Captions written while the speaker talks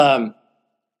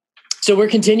So we're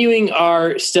continuing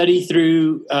our study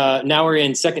through, now we're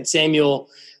in 2 Samuel.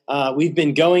 We've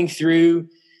been going through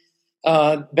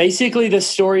basically the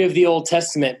story of the Old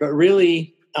Testament, but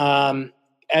really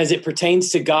as it pertains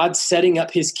to God setting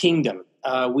up his kingdom.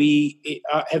 We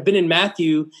have been in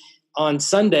Matthew on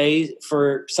Sunday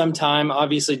for some time.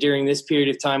 Obviously, during this period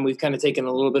of time, we've kind of taken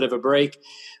a little bit of a break.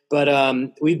 But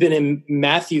we've been in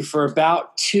Matthew for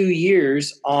about 2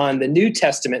 years on the New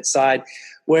Testament side,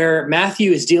 where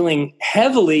Matthew is dealing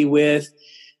heavily with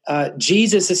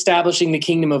Jesus establishing the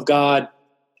kingdom of God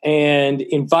and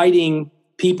inviting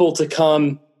people to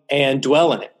come and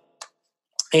dwell in it.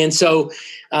 And so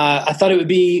I thought it would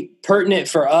be pertinent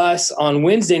for us on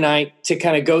Wednesday night to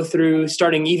kind of go through,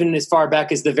 starting even as far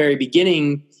back as the very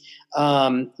beginning,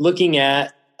 looking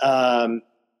at, hang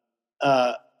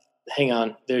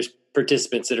on, there's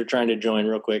participants that are trying to join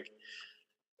real quick.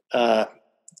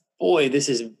 Boy, this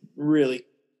is really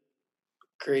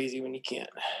crazy when you can't.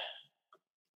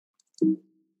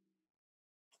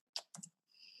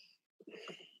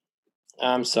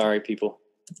 I'm sorry, people.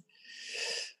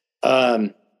 All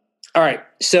right.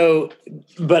 So,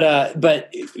 but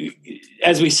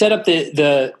as we set up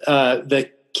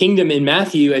the kingdom in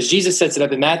Matthew, as Jesus sets it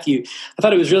up in Matthew, I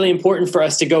thought it was really important for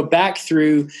us to go back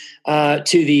through to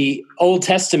the Old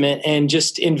Testament and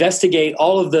just investigate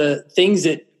all of the things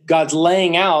that God's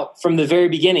laying out from the very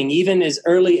beginning, even as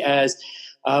early as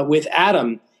with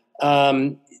Adam,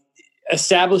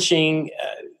 establishing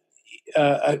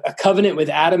a covenant with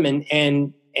Adam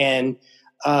and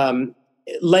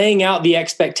laying out the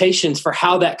expectations for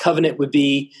how that covenant would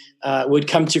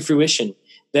come to fruition.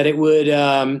 That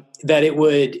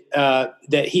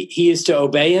he is to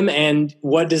obey him. And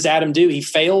what does Adam do? He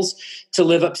fails to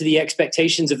live up to the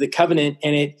expectations of the covenant,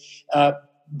 and it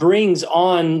brings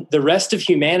on the rest of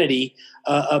humanity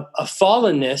a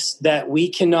fallenness that we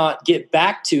cannot get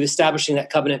back to establishing that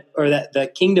covenant or that the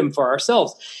kingdom for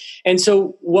ourselves. And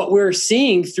so what we're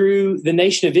seeing through the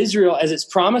nation of Israel, as it's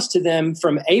promised to them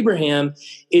from Abraham,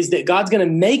 is that God's going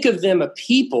to make of them a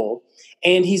people,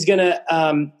 and he's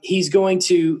going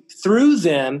to, through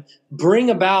them, bring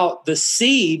about the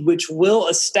seed which will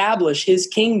establish his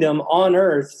kingdom on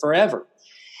earth forever.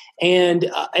 And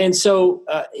so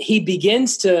he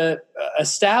begins to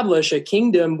establish a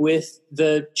kingdom with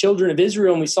the children of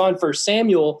Israel. And we saw in 1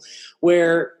 Samuel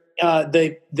where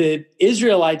the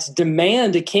Israelites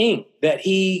demand a king, that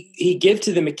he give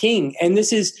to them a king. And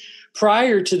this is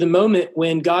prior to the moment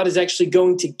when God is actually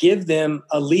going to give them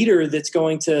a leader that's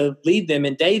going to lead them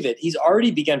in David. He's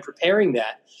already begun preparing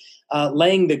that,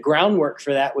 laying the groundwork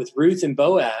for that with Ruth and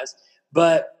Boaz.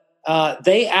 But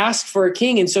they ask for a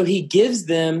king, and so he gives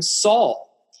them Saul.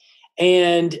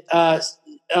 And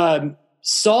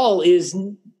Saul is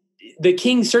the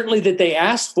king certainly that they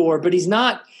asked for, but he's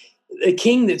not a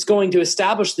king that's going to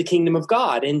establish the kingdom of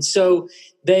God. And so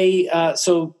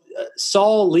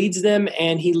Saul leads them,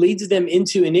 and he leads them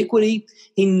into iniquity.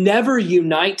 He never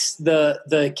unites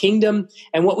the kingdom.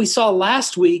 And what we saw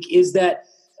last week is that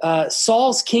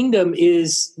Saul's kingdom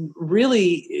is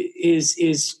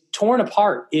torn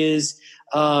apart, is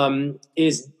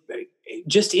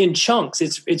just in chunks.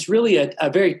 It's really a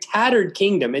very tattered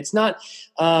kingdom. It's not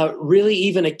really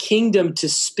even a kingdom to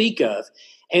speak of.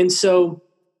 And so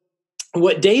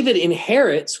what David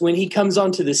inherits when he comes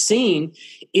onto the scene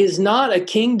is not a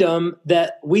kingdom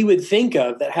that we would think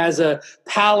of, that has a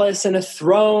palace and a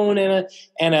throne and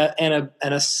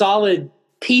a solid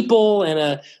people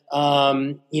and a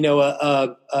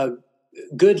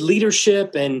good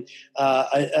leadership and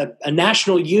a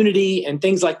national unity and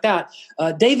things like that.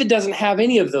 David doesn't have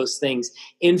any of those things.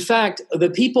 In fact, the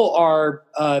people are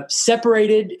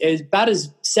separated, about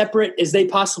as separate as they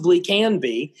possibly can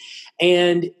be.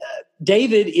 And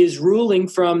David is ruling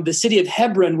from the city of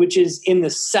Hebron, which is in the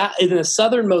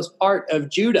southernmost part of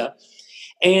Judah.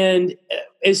 And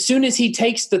as soon as he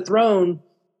takes the throne,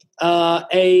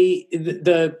 a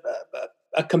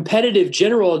competitive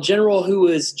general, a general who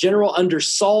was general under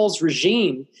Saul's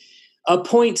regime,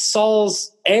 appoints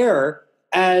Saul's heir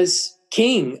as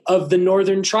king of the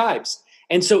northern tribes.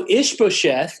 And so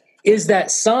Ishbosheth is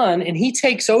that son, and he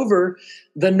takes over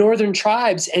the northern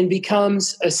tribes and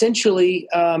becomes essentially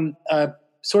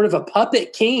sort of a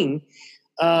puppet king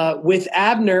with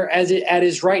Abner at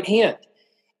his right hand.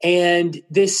 And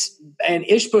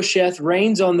Ishbosheth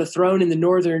reigns on the throne in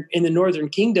the northern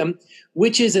kingdom,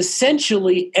 which is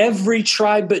essentially every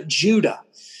tribe but Judah.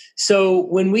 So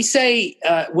when we say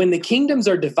when the kingdoms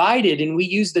are divided and we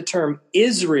use the term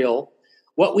Israel,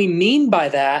 what we mean by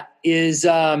that is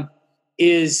all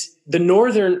the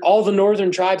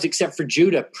northern tribes except for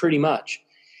Judah, pretty much.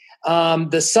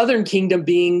 the southern kingdom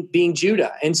being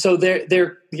Judah. And so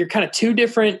you're kind of two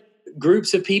different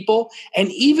groups of people, and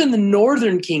even the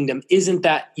northern kingdom isn't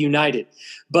that united.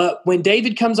 But when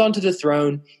David comes onto the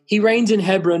throne, he reigns in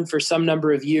Hebron for some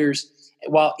number of years,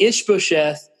 while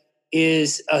Ishbosheth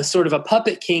is a sort of a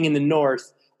puppet king in the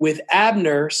north, with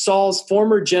Abner, Saul's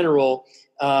former general,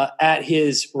 at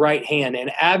his right hand.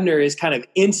 And Abner is kind of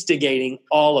instigating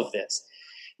all of this.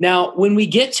 Now, when we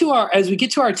get to our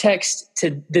text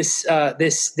to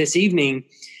this evening,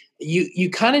 you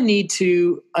kind of need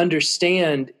to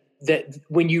understand that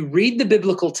when you read the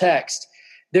biblical text,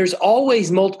 there's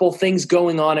always multiple things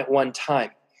going on at one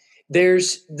time.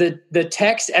 There's the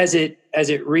text as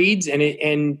it reads, and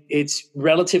it's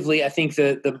relatively, I think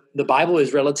the Bible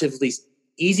is relatively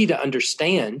easy to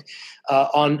understand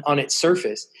on its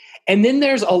surface. And then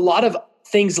there's a lot of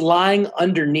things lying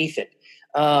underneath it.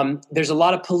 There's a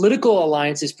lot of political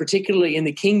alliances, particularly in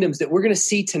the kingdoms, that we're going to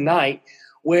see tonight,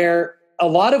 where a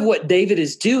lot of what David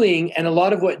is doing and a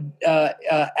lot of what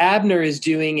Abner is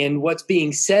doing and what's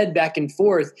being said back and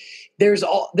forth, there's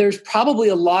probably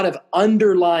a lot of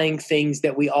underlying things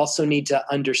that we also need to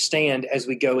understand as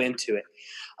we go into it.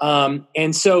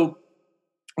 And so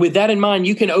with that in mind,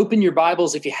 you can open your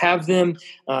Bibles, if you have them,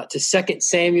 to 2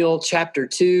 Samuel chapter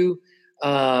 2.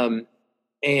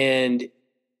 And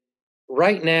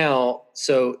right now,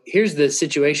 so here's the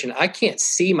situation. I can't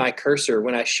see my cursor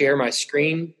when I share my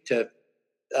screen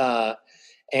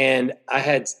and I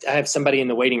have somebody in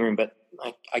the waiting room, but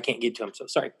I can't get to him. So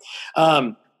sorry.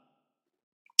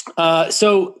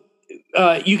 So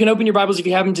you can open your Bibles, if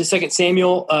you have them, to 2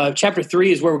 Samuel. Chapter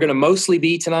 3 is where we're going to mostly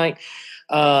be tonight.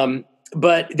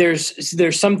 But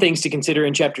there's some things to consider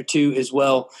in chapter 2 as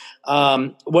well.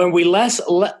 When we last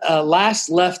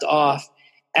left off,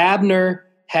 Abner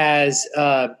has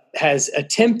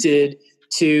attempted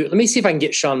to. Let me see if I can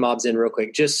get Sean Mobbs in real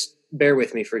quick. Just bear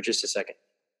with me for just a second.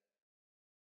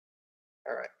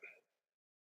 All right.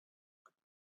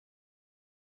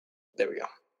 There we go.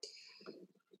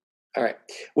 All right.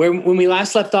 When we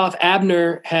last left off,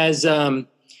 Abner has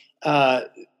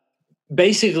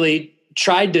basically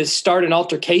tried to start an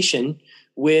altercation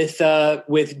with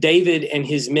David and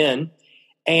his men,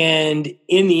 and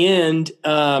in the end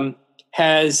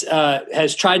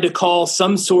has tried to call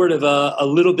some sort of a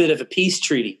little bit of a peace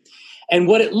treaty. And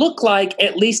what it looked like,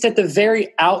 at least at the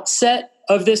very outset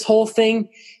of this whole thing,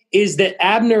 is that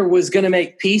Abner was going to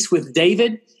make peace with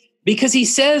David, because he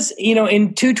says, in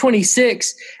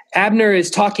 2:26, Abner is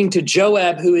talking to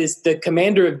Joab, who is the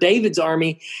commander of David's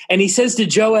army, and he says to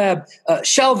Joab,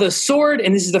 shall the sword,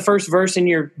 and this is the first verse in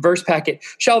your verse packet,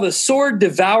 shall the sword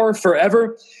devour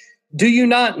forever? Do you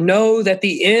not know that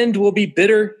the end will be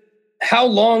bitter? How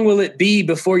long will it be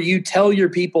before you tell your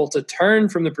people to turn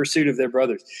from the pursuit of their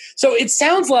brothers? So it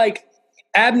sounds like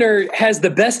Abner has the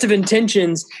best of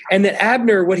intentions, and that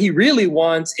Abner, what he really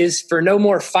wants is for no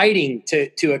more fighting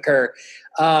to occur.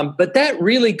 But that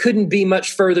really couldn't be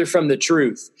much further from the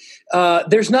truth.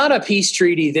 There's not a peace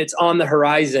treaty that's on the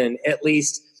horizon, at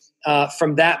least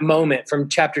from that moment, from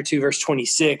chapter 2, verse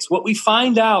 26. What we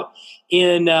find out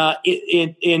in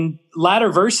latter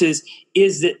verses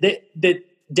is that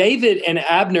David and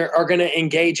Abner are going to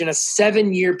engage in a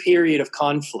 7-year period of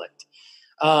conflict,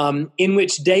 in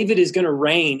which David is going to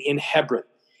reign in Hebron.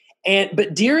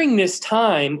 But during this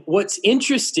time, what's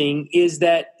interesting is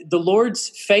that the Lord's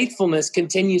faithfulness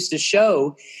continues to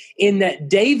show, in that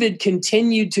David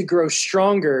continued to grow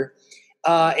stronger,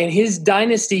 and his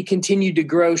dynasty continued to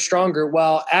grow stronger,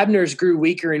 while Abner's grew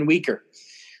weaker and weaker.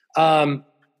 And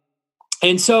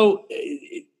so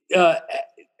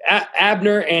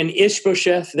Abner and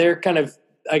Ishbosheth, their kind of,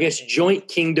 I guess, joint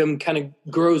kingdom kind of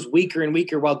grows weaker and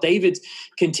weaker, while David's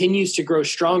continues to grow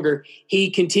stronger.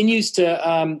 He continues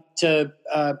to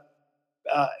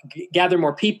gather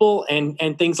more people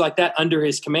and things like that under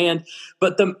his command.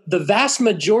 But the vast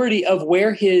majority of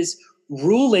where his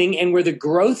ruling and where the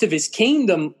growth of his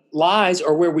kingdom lies,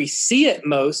 or where we see it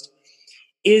most,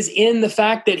 is in the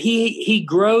fact that he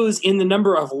grows in the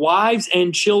number of wives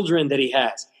and children that he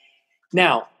has.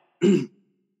 Now,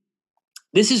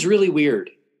 this is really weird,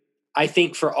 I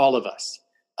think, for all of us.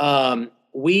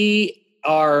 We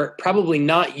are probably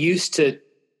not used to,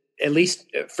 at least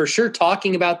for sure,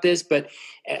 talking about this, but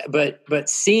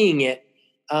seeing it,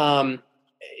 at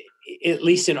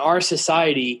least in our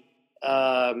society.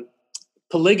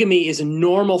 Polygamy is a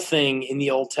normal thing in the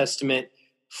Old Testament,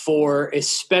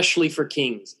 especially for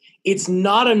kings. It's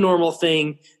not a normal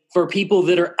thing for people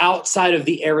that are outside of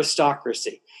the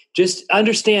aristocracy. Just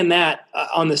understand that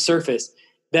on the surface,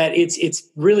 that it's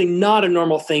really not a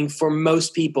normal thing for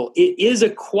most people. It is a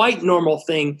quite normal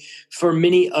thing for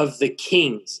many of the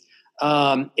kings.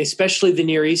 especially the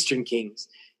Near Eastern kings.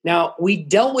 Now, we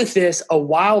dealt with this a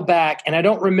while back, and I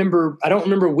don't remember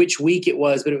which week it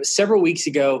was, but it was several weeks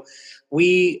ago.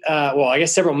 I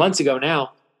guess several months ago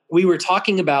now, we were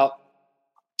talking about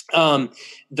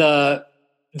the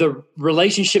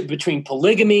relationship between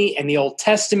polygamy and the Old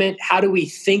Testament. How do we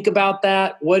think about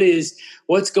that?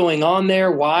 What's going on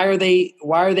there? Why are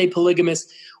they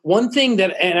polygamous? One thing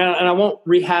that, and I won't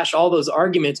rehash all those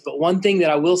arguments, but one thing that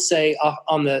I will say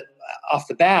off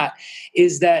the bat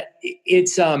is that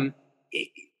it's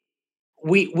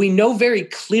we know very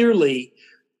clearly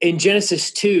in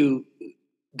Genesis 2,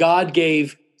 God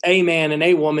gave a man and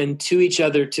a woman to each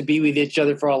other to be with each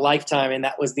other for a lifetime, and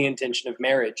that was the intention of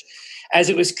marriage. As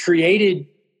it was created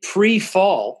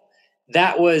pre-fall,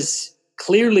 that was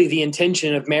clearly the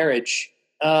intention of marriage.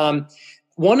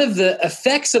 One of the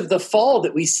effects of the fall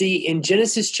that we see in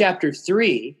Genesis chapter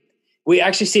 3, we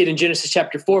actually see it in Genesis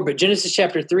chapter 4, but Genesis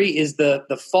chapter 3 is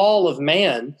the fall of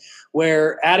man,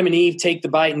 where Adam and Eve take the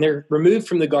bite and they're removed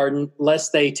from the garden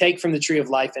lest they take from the tree of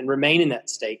life and remain in that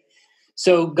state.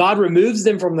 So God removes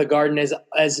them from the garden as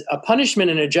a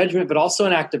punishment and a judgment, but also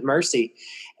an act of mercy.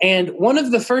 And one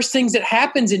of the first things that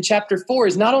happens in chapter 4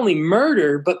 is not only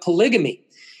murder, but polygamy.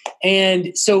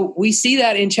 And so we see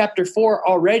that in chapter 4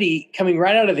 already coming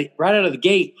right out of the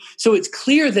gate. So it's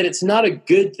clear that it's not a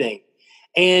good thing.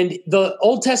 And the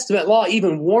Old Testament law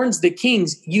even warns the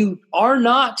kings, you are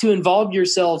not to involve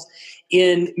yourselves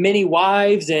in many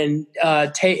wives and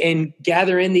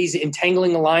gather in these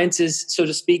entangling alliances, so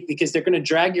to speak, because they're going to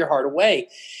drag your heart away.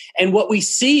 And what we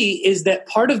see is that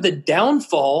part of the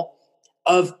downfall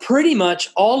of pretty much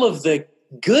all of the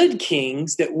good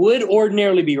kings that would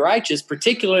ordinarily be righteous,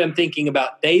 particularly I'm thinking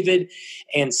about David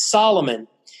and Solomon,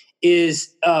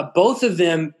 is both of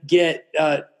them get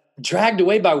dragged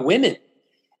away by women,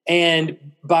 and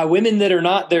by women that are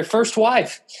not their first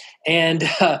wife. And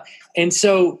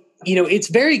so, it's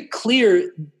very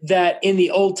clear that in the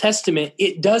Old Testament,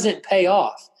 it doesn't pay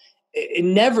off. It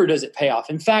never does it pay off.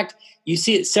 In fact, you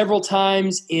see it several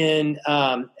times in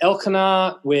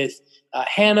Elkanah with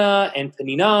Hannah and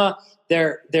Peninnah.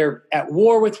 They're at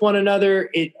war with one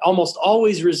another. It almost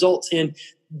always results in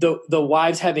the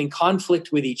wives having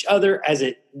conflict with each other, as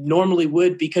it normally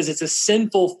would, because it's a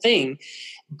sinful thing.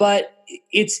 But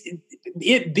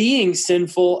it being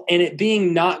sinful and it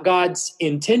being not God's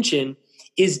intention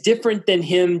is different than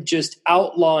him just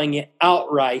outlawing it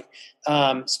outright,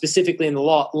 specifically in the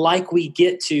law, like we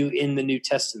get to in the New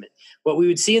Testament. What we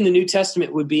would see in the New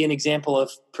Testament would be an example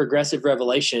of progressive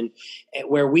revelation,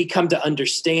 where we come to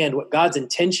understand what God's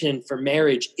intention for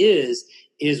marriage is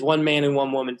one man and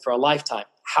one woman for a lifetime.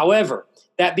 However,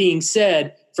 that being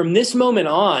said, from this moment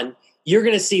on, you're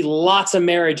going to see lots of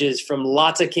marriages from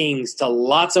lots of kings to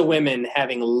lots of women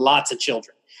having lots of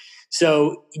children.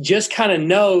 So just kind of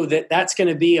know that that's going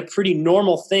to be a pretty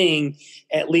normal thing,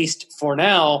 at least for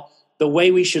now. The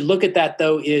way we should look at that,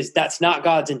 though, is that's not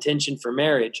God's intention for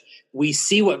marriage. We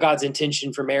see what God's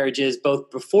intention for marriage is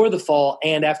both before the fall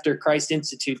and after Christ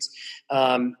institutes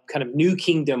kind of new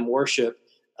kingdom worship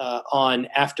on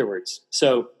afterwards.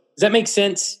 So does that make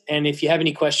sense? And if you have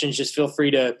any questions, just feel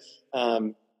free to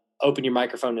open your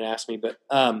microphone and ask me, but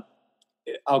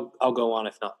I'll go on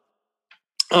if not.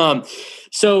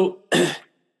 So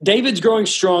David's growing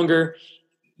stronger,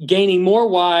 gaining more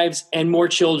wives and more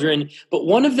children. But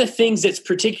one of the things that's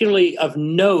particularly of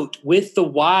note with the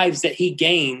wives that he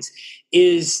gains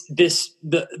is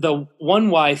the one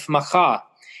wife, Maachah.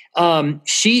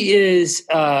 She is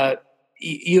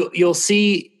you'll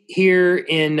see here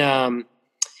in 2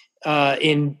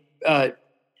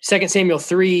 Samuel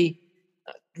 3,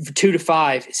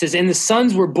 2-5. It says, "And the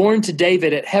sons were born to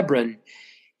David at Hebron.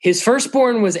 His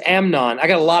firstborn was Amnon." I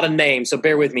got a lot of names, so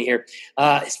bear with me here.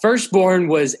 His firstborn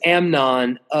was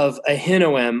Amnon of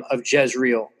Ahinoam of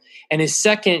Jezreel, and his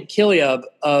second Chileab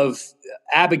of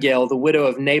Abigail, the widow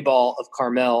of Nabal of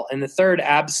Carmel, and the third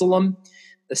Absalom,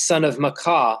 the son of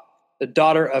Maachah, the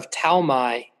daughter of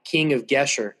Talmai, king of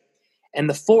Geshur, and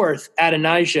the fourth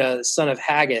Adonijah, the son of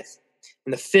Haggith,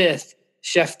 and the fifth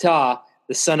Shephah,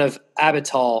 the son of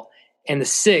Abital, and the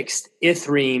sixth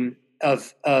Ithream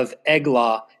of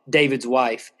Eglah, David's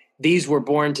wife. These were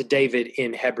born to David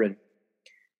in Hebron.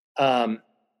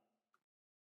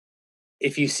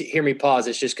 If you hear me pause,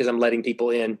 it's just because I'm letting people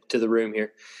in to the room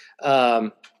here.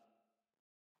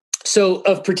 So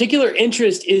of particular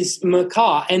interest is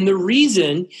Maachah, and the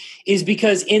reason is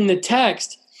because in the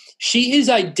text, she is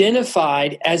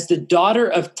identified as the daughter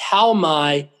of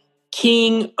Talmai,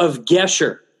 king of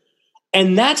Geshur.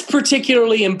 And that's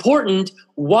particularly important.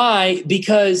 Why?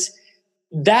 Because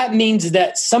that means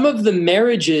that some of the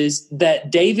marriages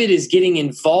that David is getting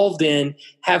involved in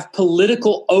have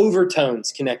political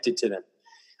overtones connected to them.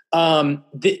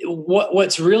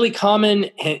 What's really common,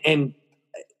 and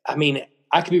I mean,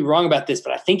 I could be wrong about this,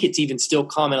 but I think it's even still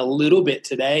common a little bit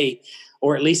today,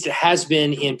 or at least it has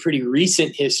been in pretty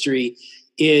recent history,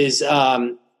 is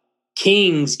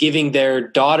kings giving their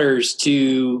daughters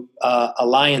to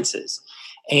alliances.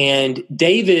 And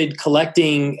David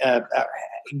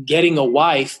getting a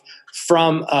wife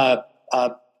from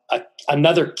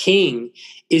another king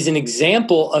is an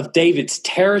example of David's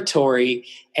territory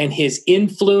and his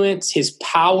influence, his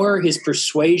power, his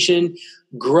persuasion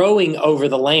growing over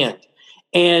the land.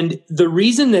 And the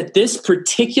reason that this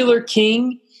particular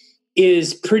king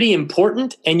is pretty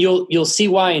important, and you'll see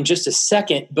why in just a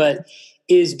second, but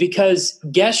is because the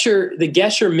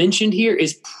Gesher mentioned here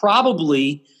is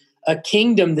probably a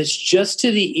kingdom that's just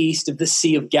to the east of the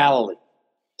Sea of Galilee.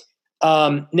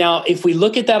 Now, if we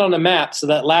look at that on a map, so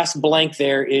that last blank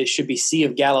there, it should be Sea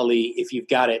of Galilee if you've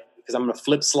got it, because I'm going to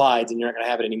flip slides and you're not going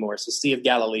to have it anymore. So Sea of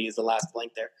Galilee is the last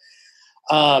blank there.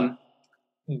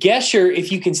 Gesher,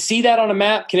 if you can see that on a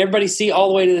map, can everybody see all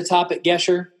the way to the top at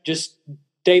Gesher? Just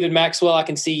David Maxwell, I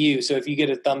can see you. So if you get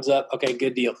a thumbs up, okay,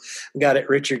 good deal. Got it.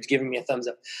 Richard's giving me a thumbs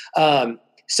up.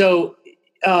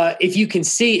 If you can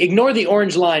see, ignore the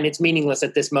orange line. It's meaningless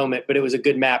at this moment, but it was a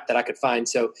good map that I could find.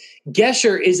 So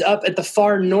Gesher is up at the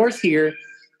far north here,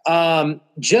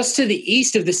 just to the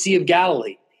east of the Sea of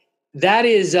Galilee. That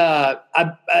is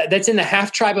that's in the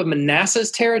half tribe of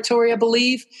Manasseh's territory, I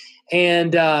believe.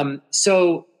 And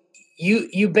so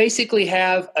you basically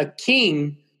have a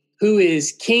king who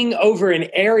is king over an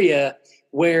area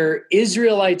where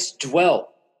Israelites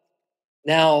dwell.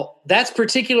 Now, that's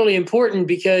particularly important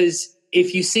because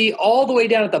if you see all the way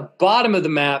down at the bottom of the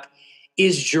map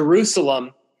is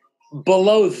Jerusalem.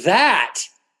 Below that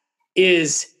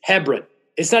is Hebron.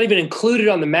 It's not even included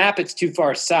on the map. It's too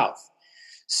far south.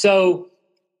 So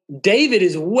David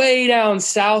is way down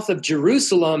south of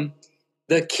Jerusalem.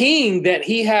 The king that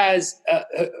he has,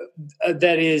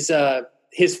 that is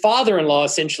his father-in-law,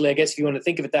 essentially, I guess if you want to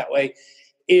think of it that way,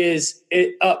 is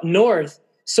up north.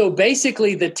 So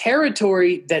basically the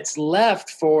territory that's left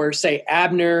for, say,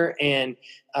 Abner and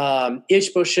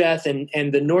Ishbosheth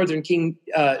and the northern king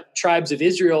tribes of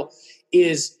Israel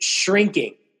is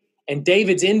shrinking. And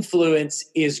David's influence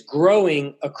is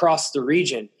growing across the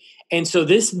region. And so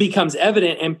this becomes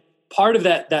evident, and part of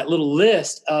that little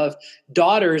list of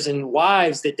daughters and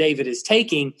wives that David is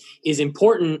taking is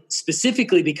important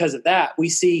specifically because of that. We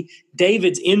see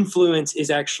David's influence is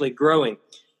actually growing.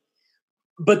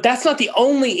 But that's not the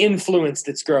only influence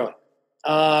that's growing.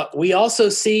 We also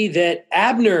see that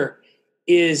Abner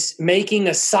is making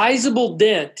a sizable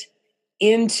dent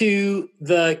into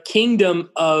the kingdom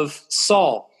of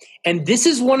Saul. And this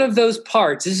is one of those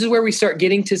parts. This is where we start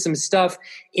getting to some stuff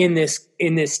in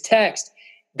this text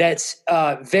that's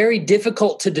very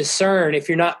difficult to discern if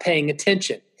you're not paying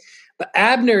attention. But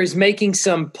Abner is making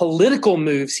some political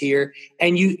moves here,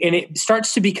 and it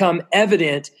starts to become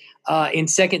evident in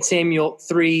 2 Samuel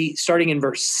 3, starting in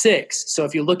verse 6. So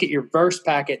if you look at your verse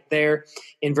packet there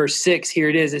in verse 6, here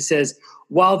it is. It says,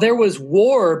 "While there was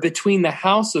war between the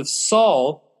house of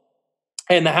Saul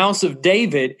and the house of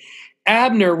David,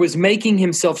 Abner was making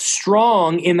himself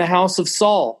strong in the house of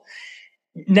Saul.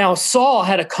 Now Saul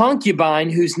had a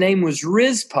concubine whose name was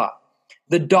Rizpah,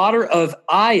 the daughter of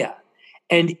Aiah.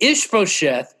 And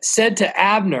Ishbosheth said to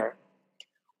Abner,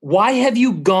 'Why have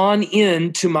you gone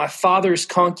in to my father's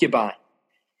concubine?'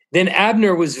 Then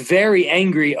Abner was very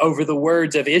angry over the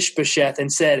words of Ishbosheth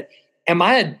and said, 'Am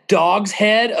I a dog's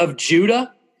head of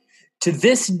Judah? To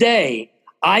this day,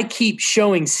 I keep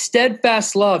showing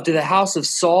steadfast love to the house of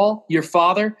Saul, your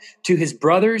father, to his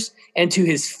brothers, and to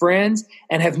his friends,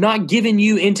 and have not given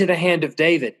you into the hand of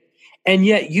David. And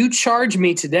yet you charge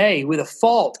me today with a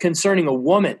fault concerning a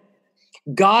woman.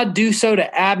 God do so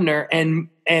to Abner,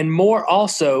 and more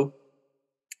also,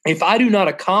 if I do not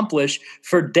accomplish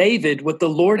for David what the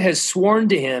Lord has sworn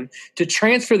to him, to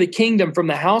transfer the kingdom from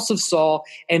the house of Saul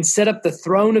and set up the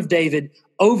throne of David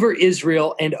over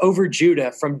Israel and over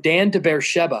Judah from Dan to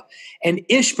Beersheba.' And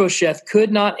Ishbosheth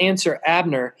could not answer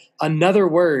Abner another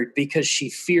word because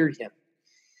she feared him."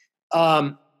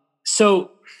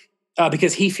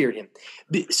 Because he feared him.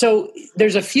 So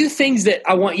there's a few things that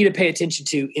I want you to pay attention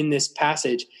to in this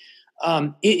passage.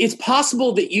 It's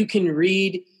possible that you can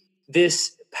read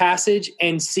this passage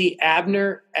and see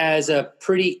Abner as a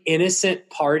pretty innocent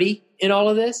party in all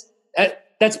of this.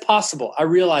 That's possible. I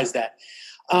realize that.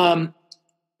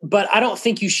 But I don't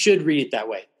think you should read it that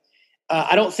way.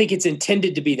 I don't think it's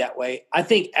intended to be that way. I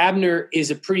think Abner is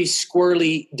a pretty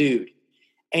squirrely dude.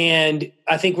 And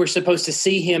I think we're supposed to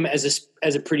see him as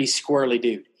a pretty squirrely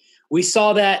dude. We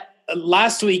saw that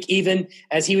last week, even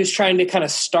as he was trying to kind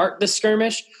of start the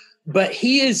skirmish. But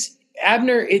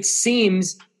Abner, it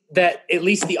seems that at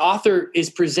least the author is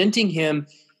presenting him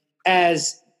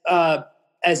as not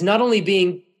only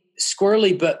being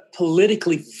squirrely, but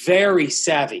politically very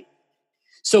savvy.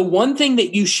 So one thing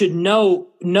that you should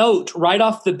note right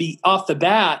off the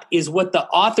bat is what the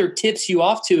author tips you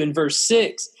off to in verse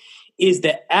 6 is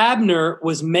that Abner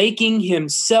was making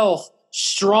himself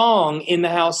strong in the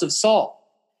house of Saul.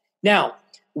 Now,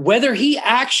 whether he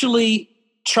actually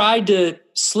tried to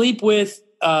sleep with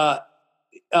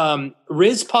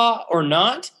Rizpah or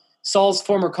not, Saul's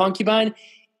former concubine,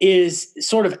 is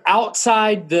sort of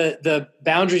outside the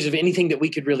boundaries of anything that we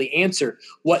could really answer.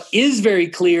 What is very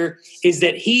clear is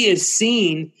that he is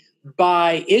seen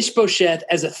by Ishbosheth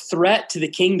as a threat to the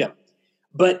kingdom.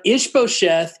 But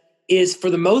Ishbosheth is, for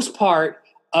the most part,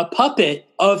 a puppet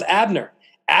of Abner.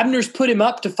 Abner's put him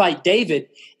up to fight David,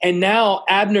 and now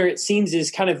Abner, it seems,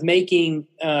 is kind of making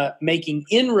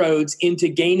inroads into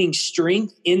gaining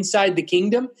strength inside the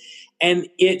kingdom. And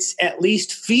it's at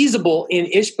least feasible in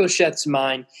Ishbosheth's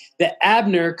mind that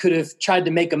Abner could have tried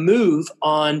to make a move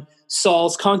on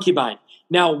Saul's concubine.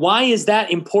 Now, why is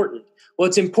that important? Well,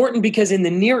 it's important because in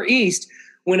the Near East,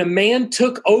 when a man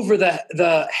took over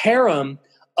the harem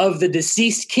of the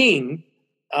deceased king,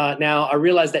 now I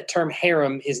realize that term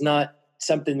harem is not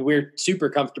something we're super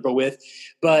comfortable with,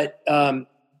 but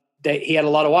he had a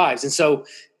lot of wives. And so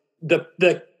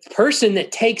the person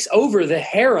that takes over the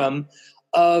harem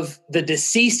of the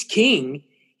deceased king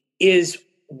is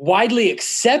widely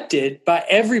accepted by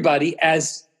everybody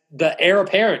as the heir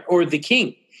apparent or the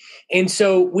king. And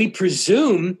so we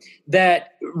presume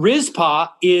that Rizpah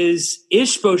is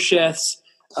Ishbosheth's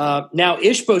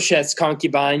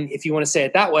concubine, if you want to say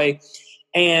it that way.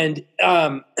 And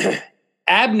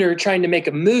Abner trying to make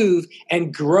a move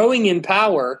and growing in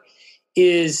power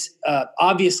is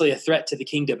obviously a threat to the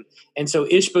kingdom. And so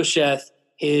Ishbosheth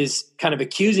is kind of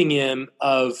accusing him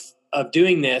of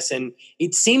doing this. And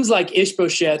it seems like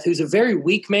Ishbosheth, who's a very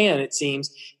weak man, it seems,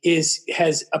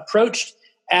 has approached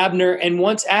Abner. And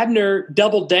once Abner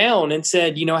doubled down and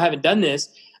said, I haven't done this,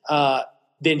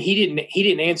 then he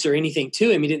didn't answer anything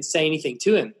to him. He didn't say anything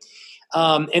to him.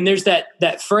 And there's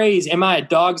that phrase, "Am I a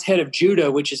dog's head of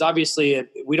Judah?" which is obviously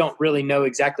we don't really know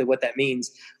exactly what that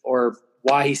means or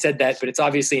why he said that, but it's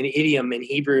obviously an idiom in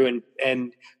Hebrew,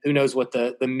 and who knows what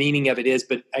the meaning of it is.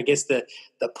 But I guess the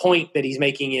point that he's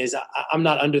making is I'm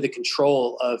not under the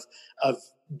control of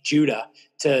Judah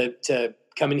to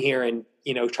come in here and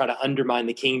try to undermine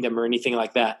the kingdom or anything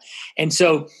like that. And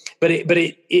so, but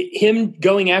him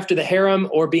going after the harem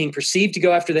or being perceived to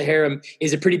go after the harem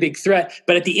is a pretty big threat.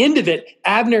 But at the end of it,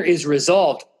 Abner is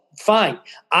resolved. Fine,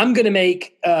 I'm going to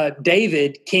make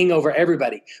David king over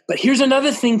everybody. But here's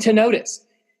another thing to notice,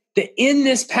 that in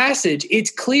this passage,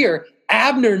 it's clear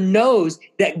Abner knows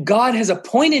that God has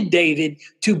appointed David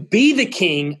to be the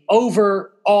king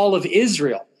over all of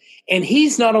Israel. And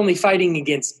he's not only fighting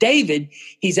against David,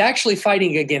 he's actually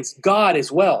fighting against God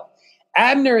as well.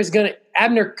 Abner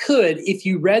could, if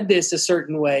you read this a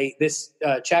certain way, this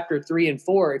chapter 3 and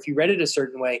 4, if you read it a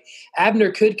certain way,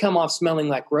 Abner could come off smelling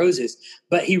like roses,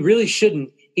 but he really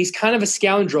shouldn't. He's kind of a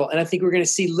scoundrel, and I think we're going to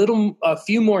see a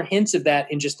few more hints of that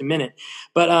in just a minute.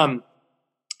 But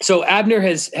so Abner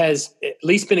has at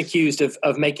least been accused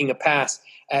of making a pass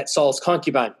at Saul's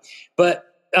concubine. But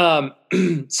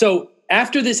so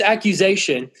after this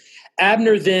accusation,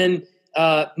 Abner then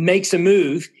makes a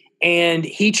move, and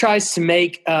he tries to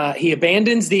he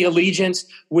abandons the allegiance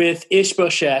with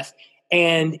Ishbosheth.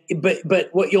 But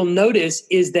what you'll notice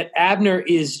is that Abner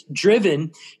is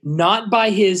driven not by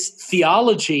his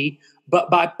theology, but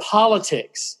by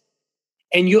politics.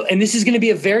 And this is going to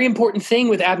be a very important thing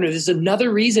with Abner. This is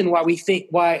another reason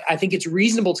why I think it's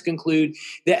reasonable to conclude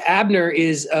that Abner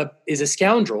is a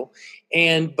scoundrel,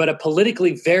 but a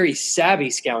politically very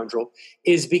savvy scoundrel,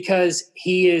 is because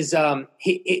he is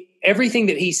everything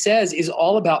that he says is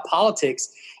all about politics,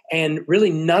 and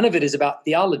really none of it is about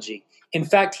theology. In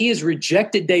fact, he has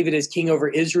rejected David as king over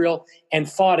Israel and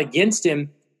fought against him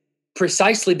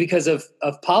precisely because of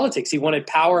politics. He wanted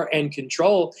power and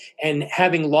control, and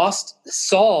having lost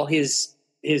Saul, his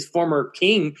his former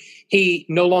king, he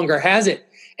no longer has it.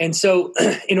 And so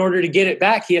in order to get it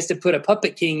back, he has to put a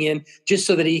puppet king in just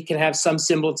so that he can have some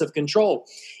semblance of control.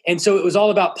 And so it was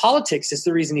all about politics. Is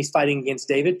the reason he's fighting against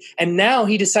David. And now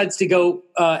he decides to go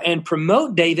and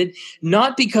promote David,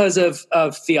 not because of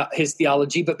his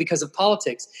theology, but because of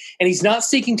politics. And he's not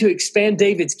seeking to expand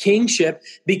David's kingship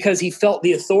because he felt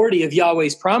the authority of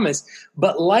Yahweh's promise,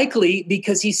 but likely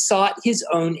because he sought his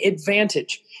own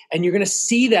advantage. And you're going to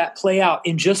see that play out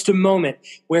in just a moment,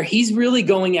 where he's really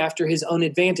going after his own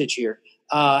advantage here.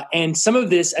 And some of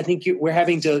this, I think we're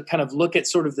having to kind of look at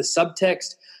sort of the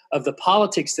subtext of the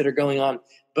politics that are going on.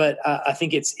 But I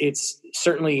think it's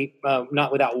certainly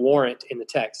not without warrant in the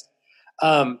text.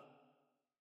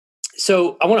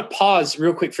 So I want to pause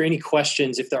real quick for any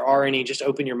questions. If there are any, just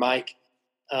open your mic.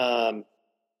 And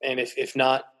if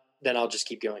not, then I'll just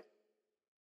keep going.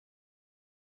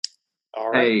 All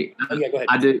right. Hey, yeah, go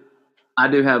ahead. I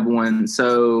do have one.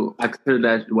 So I could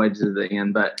have waited to the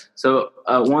end, but so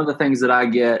one of the things that I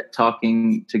get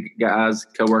talking to guys,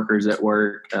 coworkers at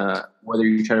work, whether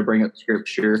you try to bring up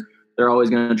scripture, they're always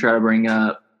going to try to bring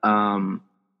up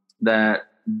that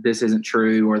this isn't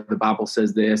true, or the Bible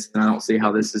says this, and I don't see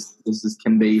how this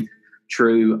can be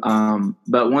true.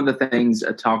 But one of the things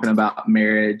talking about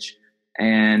marriage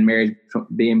and marriage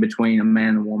being between a man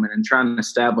and a woman, and trying to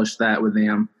establish that with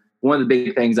them. One of the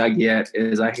big things I get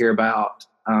is I hear about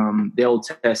the Old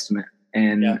Testament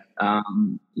and,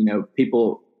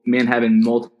 men having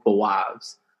multiple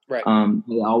wives. Right.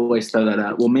 They always throw that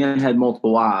out. Well, men had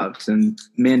multiple wives and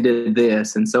men did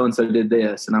this and so did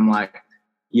this. And I'm like,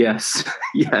 yes,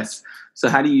 yes. So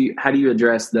how do you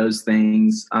address those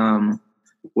things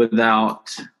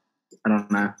without, I don't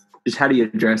know, just how do you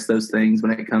address those things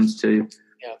when it comes to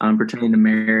pertaining to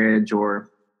marriage?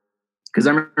 Or because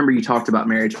I remember you talked about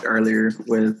marriage earlier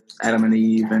with Adam and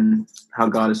Eve and how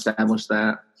God established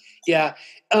that. Yeah.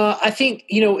 I think,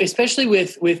 especially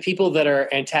with people that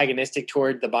are antagonistic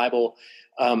toward the Bible,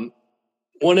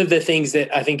 one of the things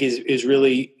that I think is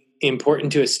really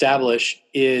important to establish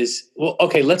is, well,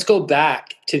 okay, let's go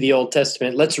back to the Old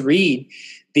Testament. Let's read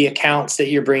the accounts that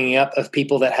you're bringing up of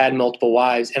people that had multiple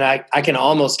wives. And I can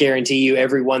almost guarantee you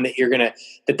every one that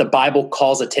that the Bible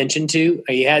calls attention to.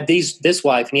 He had this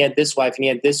wife, and he had this wife, and he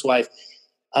had this wife.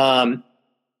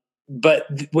 But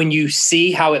when you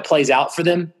see how it plays out for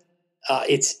them,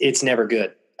 it's never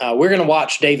good. We're going to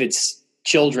watch David's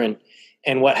children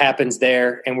and what happens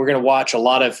there. And we're going to watch a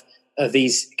lot of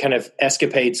these kind of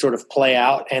escapades sort of play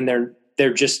out, and they're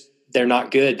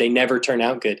not good. They never turn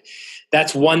out good.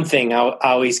 That's one thing I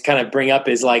always kind of bring up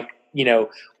is like, well,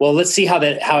 let's see how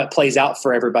it plays out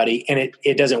for everybody. And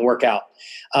it doesn't work out.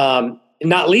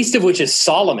 Not least of which is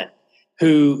Solomon,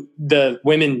 who the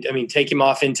women, take him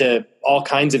off into all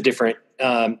kinds of different,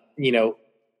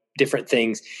 different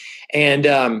things.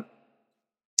 And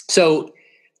so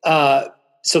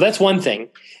that's one thing.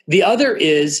 The other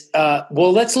is,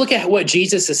 let's look at what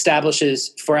Jesus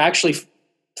establishes for actually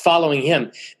following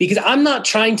him, because I'm not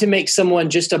trying to make someone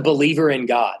just a believer in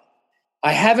God.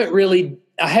 I haven't really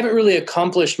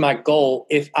accomplished my goal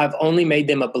if I've only made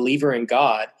them a believer in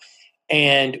God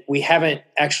and we haven't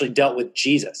actually dealt with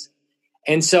Jesus.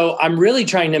 And so I'm really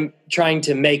trying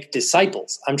to make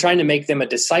disciples. I'm trying to make them a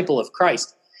disciple of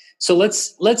Christ. So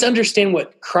let's understand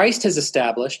what Christ has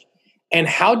established, and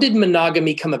how did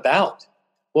monogamy come about?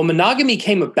 Well, monogamy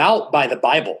came about by the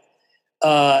Bible,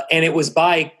 and it was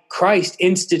by Christ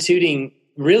instituting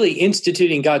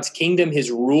God's kingdom,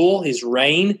 his rule, his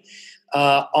reign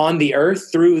on the earth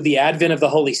through the advent of the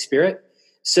Holy Spirit.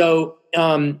 So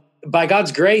by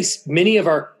God's grace, many of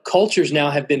our cultures now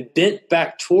have been bent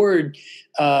back toward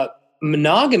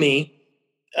monogamy,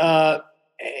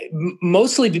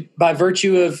 mostly by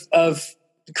virtue of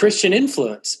Christian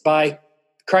influence, by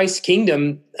Christ's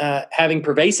kingdom having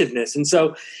pervasiveness. And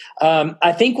so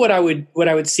I think what I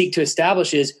would seek to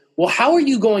establish is, well, how are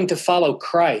you going to follow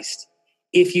Christ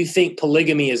if you think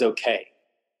polygamy is okay?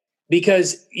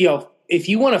 Because, if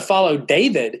you want to follow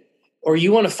David, or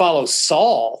you want to follow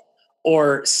Saul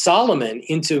or Solomon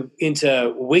into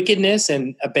wickedness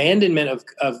and abandonment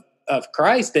of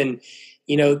Christ, then,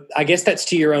 I guess that's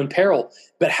to your own peril.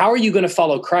 But how are you going to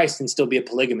follow Christ and still be a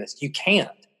polygamist? You can't.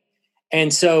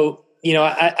 And so,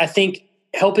 I think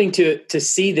helping to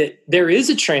see that there is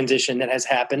a transition that has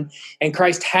happened, and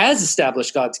Christ has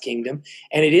established God's kingdom,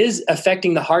 and it is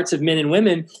affecting the hearts of men and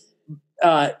women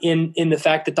in the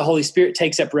fact that the Holy Spirit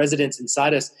takes up residence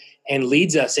inside us and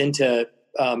leads us into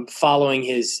following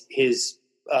his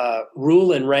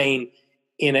rule and reign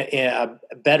in a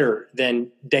better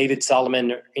than David,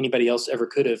 Solomon, or anybody else ever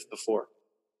could have before.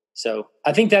 So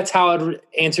I think that's how I'd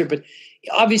answer it. But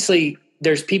obviously,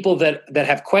 there's people that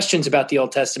have questions about the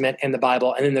Old Testament and the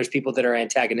Bible, and then there's people that are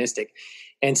antagonistic.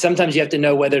 And sometimes you have to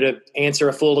know whether to answer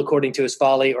a fool according to his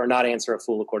folly or not answer a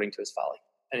fool according to his folly.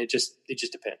 And it just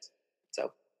depends.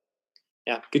 So,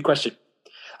 yeah, good question.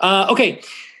 Okay,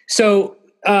 so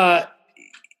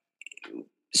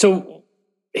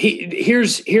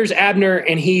here's Abner,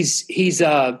 and he's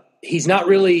not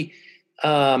really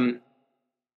doing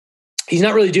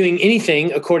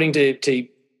anything according to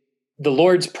the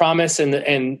Lord's promise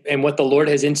and what the Lord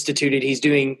has instituted. He's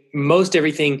doing most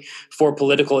everything for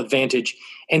political advantage.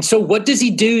 And so what does he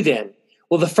do then?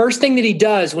 Well, the first thing that he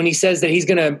does when he says that I'm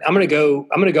going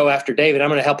to go after David, I'm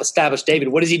going to help establish David.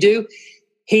 What does he do?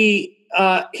 He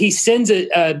sends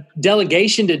a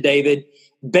delegation to David,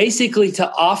 basically to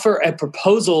offer a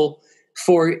proposal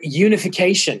for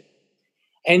unification.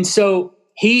 And so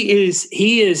he is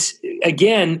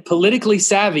again politically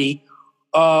savvy.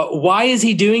 Why is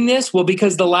he doing this? Well,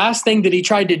 because the last thing that he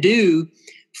tried to do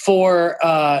for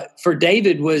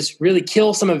David was really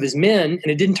kill some of his men, and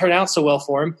it didn't turn out so well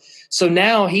for him. So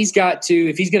now he's got to,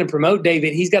 if he's going to promote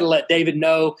David, he's got to let David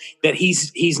know that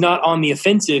he's not on the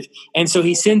offensive, and so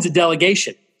he sends a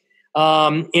delegation.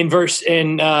 In 2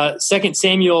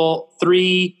 Samuel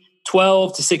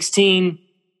 3:12-16,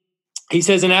 he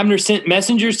says, "And Abner sent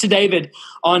messengers to David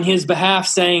on his behalf,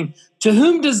 saying, 'To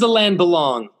whom does the land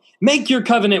belong? Make your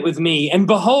covenant with me, and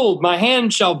behold, my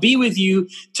hand shall be with you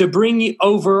to bring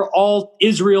over all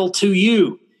Israel to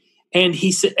you.' And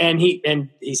he said,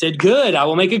 Good, I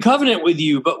will make a covenant with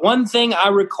you. But one thing I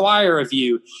require of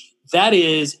you, that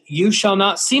is, you shall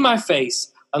not see my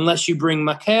face unless you bring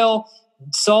Michal,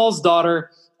 Saul's daughter,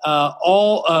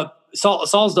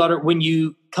 Saul's daughter, when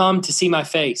you come to see my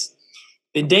face."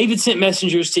 Then David sent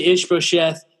messengers to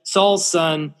Ishbosheth, Saul's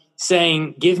son,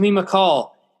 saying, "Give me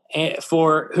Michal,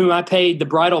 for whom I paid the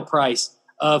bridal price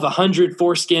of 100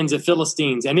 foreskins of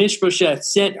Philistines." And Ishbosheth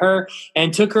sent her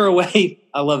and took her away.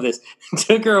 I love this.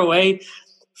 Took her away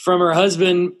from her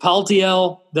husband,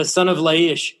 Paltiel, the son of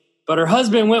Laish. But her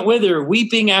husband went with her,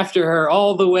 weeping after her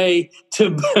all the way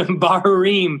to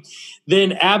Bahurim.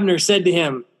 Then Abner said to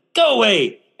him, "Go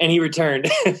away." And he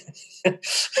returned.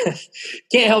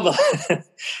 Can't help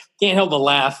but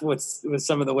laugh with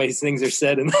some of the ways things are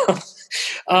said.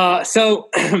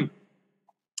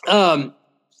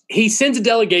 He sends a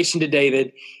delegation to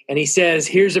David, and he says,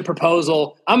 "Here's a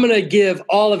proposal. I'm going to give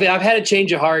all of it. I've had a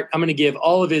change of heart. I'm going to give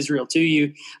all of Israel to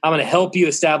you. I'm going to help you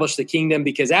establish the kingdom,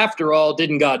 because after all,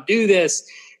 didn't God do this?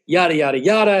 Yada, yada,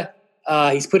 yada."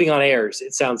 He's putting on airs,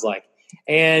 it sounds like.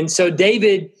 And so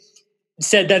David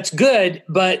said, "That's good,"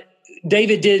 but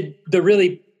David did the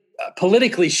really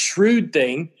politically shrewd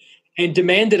thing and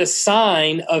demanded a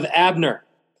sign of Abner.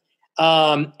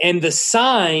 And the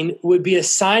sign would be a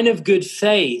sign of good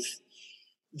faith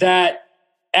that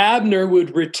Abner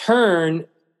would return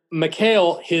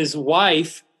Michal, his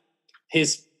wife,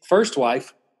 his first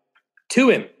wife, to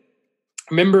him.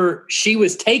 Remember, she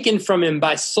was taken from him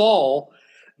by Saul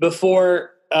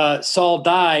before Saul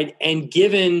died and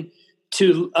given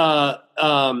to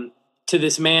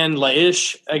this man,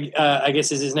 Laish, I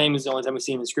guess is his name, is the only time we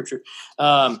see him in Scripture.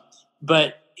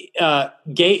 But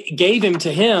gave him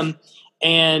to him,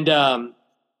 and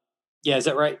is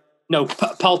that right? No,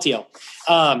 Paltiel.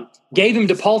 Gave him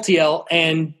to Paltiel,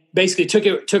 and basically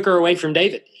took her away from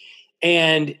David.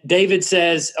 And David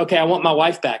says, "Okay, I want my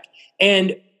wife back."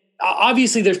 And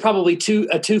obviously, there's probably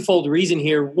a twofold reason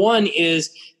here. One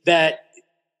is that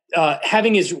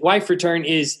having his wife return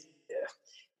is,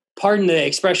 pardon the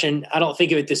expression, I don't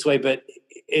think of it this way, but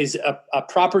is a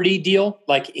property deal.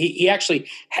 Like he actually,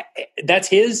 that's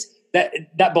his,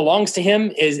 that belongs to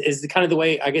him, is the kind of the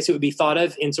way I guess it would be thought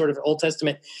of in sort of Old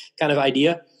Testament kind of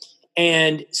idea.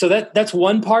 And so that's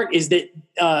one part, is that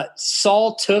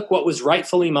Saul took what was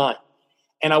rightfully mine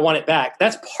and I want it back.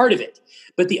 That's part of it.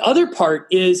 But the other part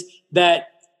is that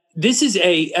this is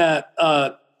a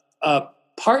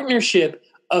partnership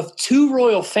of two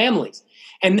royal families.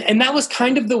 And that was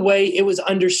kind of the way it was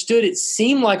understood. It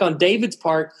seemed like on David's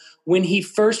part, when he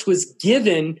first was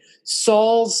given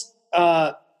Saul's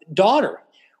daughter,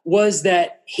 was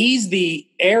that he's the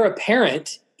heir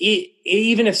apparent,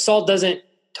 even if Saul doesn't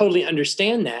totally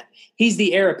understand that. He's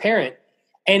the heir apparent,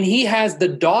 and he has the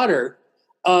daughter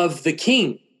of the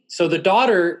king. So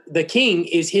the king,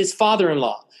 is his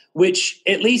father-in-law, which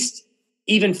at least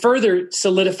even further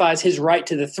solidifies his right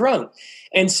to the throne.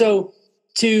 And so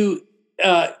to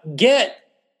get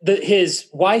his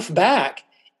wife back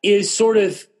is sort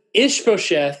of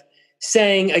Ishbosheth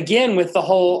saying, again, with the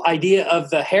whole idea of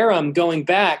the harem going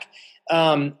back,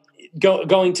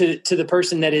 going to the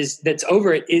person that's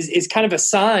over it, is kind of a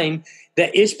sign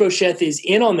that Ishbosheth is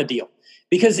in on the deal.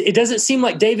 because it doesn't seem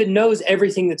like David knows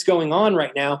everything that's going on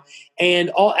right now.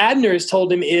 And all Abner has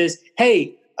told him is,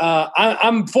 hey,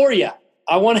 I'm for you.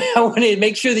 I want to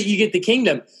make sure that you get the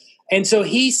kingdom. And so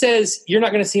he says, you're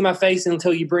not going to see my face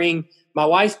until you bring my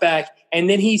wife back. And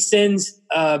then he sends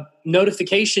a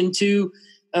notification to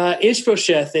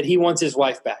Ishbosheth that he wants his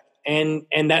wife back. And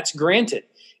that's granted.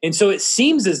 And so it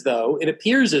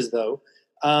appears as though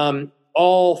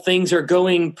all things are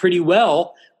going pretty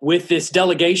well with this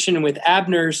delegation and with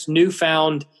Abner's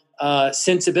newfound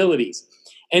sensibilities.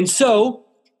 And so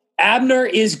Abner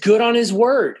is good on his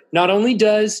word. Not only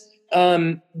does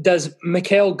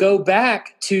Michal go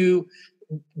back to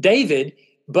David,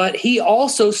 but he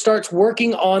also starts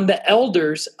working on the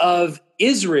elders of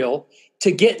Israel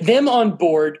to get them on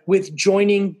board with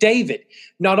joining David.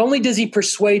 Not only does he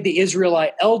persuade the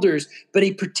Israelite elders, but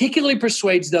he particularly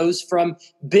persuades those from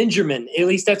Benjamin. At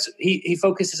least he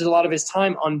focuses a lot of his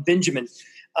time on Benjamin.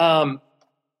 And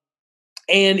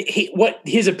what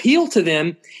his appeal to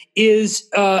them is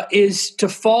to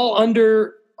fall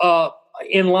under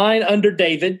in line under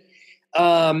David,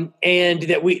 and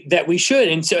that we should.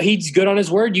 And so he's good on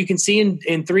his word. You can see in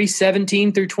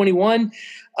 3:17 through 21.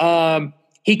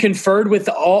 He conferred with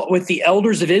the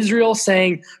elders of Israel,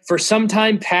 saying, "For some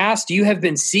time past you have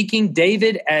been seeking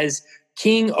David as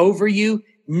king over you.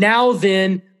 Now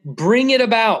then, bring it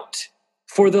about.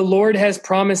 For the Lord has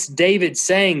promised David,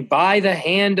 saying, by the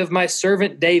hand of my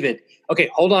servant David."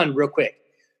 Okay, hold on real quick.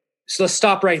 So let's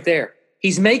stop right there.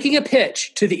 He's making a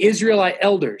pitch to the Israelite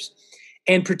elders,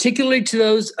 and particularly to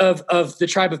those of the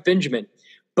tribe of Benjamin.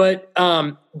 But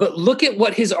look at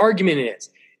what his argument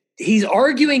is. He's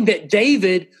arguing that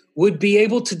David would be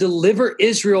able to deliver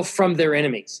Israel from their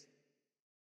enemies.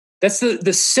 That's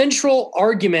the central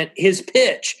argument, his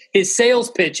pitch, his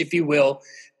sales pitch, if you will,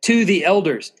 to the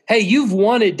elders. Hey, you've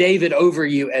wanted David over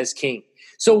you as king.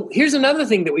 So here's another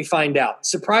thing that we find out.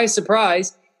 Surprise,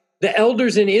 surprise. The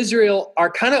elders in Israel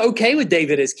are kind of okay with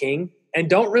David as king and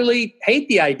don't really hate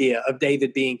the idea of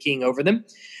David being king over them.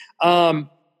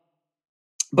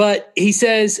 But he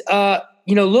says,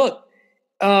 look,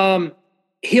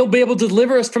 he'll be able to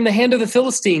deliver us from the hand of the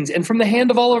Philistines and from the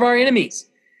hand of all of our enemies.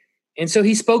 And so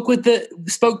he spoke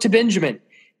to Benjamin.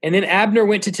 And then Abner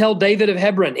went to tell David of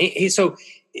Hebron. So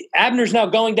Abner's now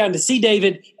going down to see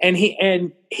David, and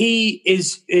he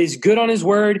is good on his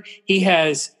word. He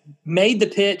has made the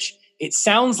pitch. It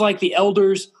sounds like the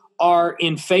elders are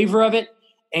in favor of it,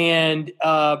 and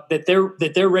that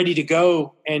they're ready to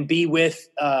go and be with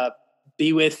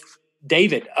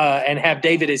David and have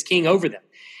David as king over them.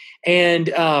 And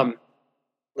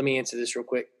let me answer this real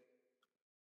quick.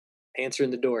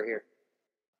 Answering the door here.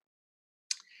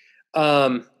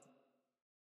 All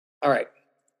right.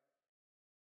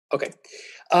 Okay.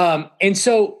 And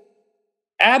so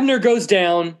Abner goes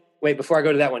down. Wait, before I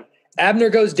go to that one, Abner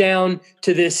goes down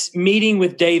to this meeting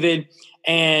with David,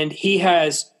 and he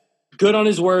has good on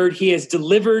his word. He has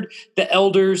delivered the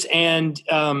elders and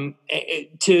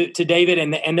to David,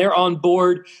 and they're on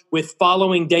board with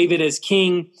following David as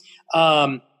king.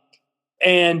 So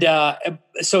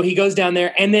he goes down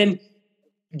there, and then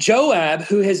Joab,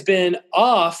 who has been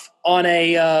off on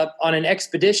an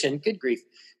expedition. Good grief.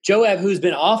 Joab, who's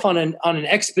been off on an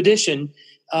expedition,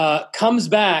 comes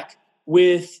back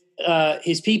with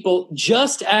his people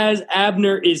just as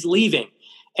Abner is leaving.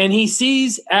 And he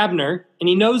sees Abner, and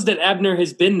he knows that Abner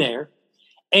has been there.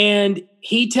 And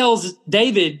he tells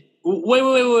David,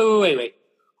 wait.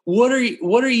 What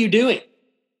are you doing?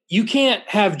 You can't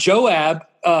have Joab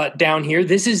down here.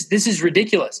 This is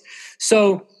ridiculous.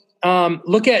 So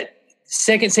look at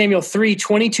 2 Samuel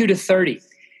 3:22-30.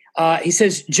 He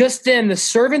says, just then the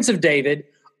servants of David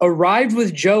arrived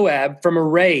with Joab from a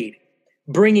raid,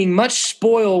 bringing much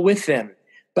spoil with them.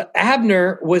 But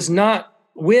Abner was not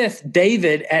with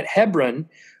David at Hebron,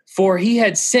 for he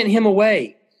had sent him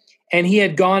away, and he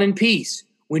had gone in peace.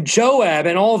 When Joab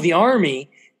and all the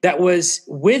army that was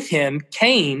with him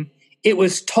came, it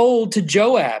was told to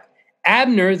Joab,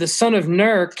 Abner, the son of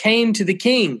Ner, came to the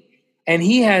king, and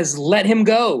he has let him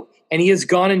go, and he has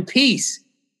gone in peace.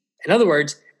 In other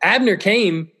words, Abner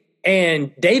came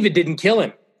and David didn't kill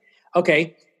him.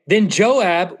 Okay. Then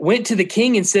Joab went to the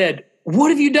king and said, what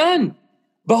have you done?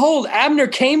 Behold, Abner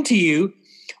came to you.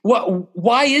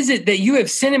 Why is it that you have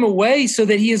sent him away so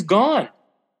that he is gone?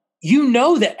 You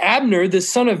know that Abner, the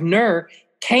son of Ner,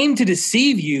 came to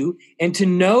deceive you and to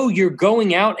know you're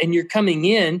going out and you're coming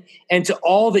in and to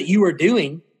all that you are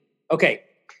doing. Okay.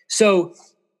 So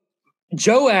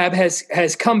Joab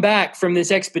has come back from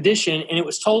this expedition, and it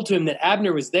was told to him that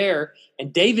Abner was there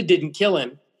and David didn't kill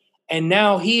him. And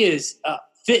now he is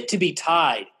fit to be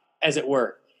tied, as it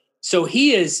were. So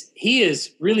he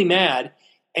is really mad,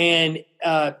 and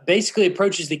basically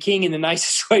approaches the king in the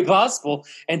nicest way possible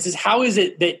and says, "How is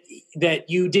it that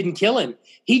you didn't kill him?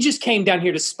 He just came down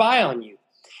here to spy on you."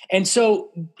 And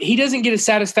so he doesn't get a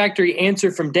satisfactory answer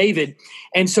from David.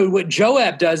 And so what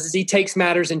Joab does is he takes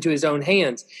matters into his own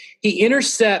hands. He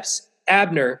intercepts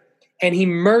Abner and he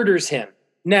murders him.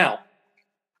 Now,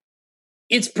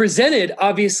 it's presented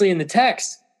obviously in the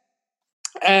text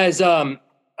as well,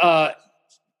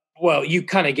 you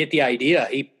kind of get the idea.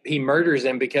 He murders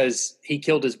him because he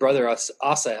killed his brother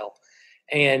Asahel,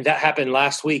 and that happened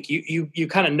last week. You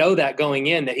kind of know that going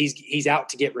in, that he's out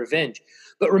to get revenge.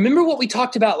 But remember what we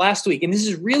talked about last week, and this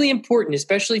is really important,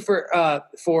 especially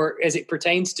for as it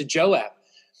pertains to Joab,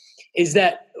 is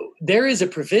that there is a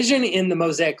provision in the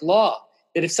Mosaic Law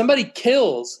that if somebody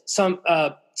kills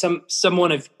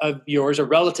someone of yours, a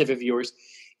relative of yours,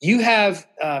 you have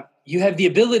the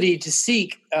ability to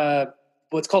seek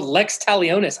what's called lex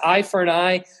talionis, eye for an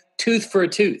eye, tooth for a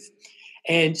tooth.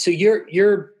 And so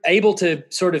you're able to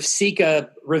sort of seek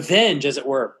a revenge, as it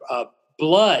were.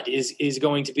 Blood is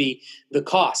going to be the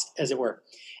cost, as it were.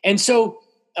 And so,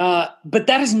 but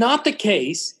that is not the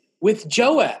case with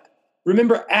Joab.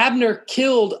 Remember, Abner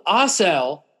killed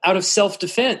Asahel out of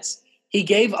self-defense. He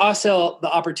gave Asahel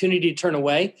the opportunity to turn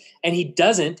away, and he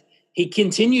doesn't. He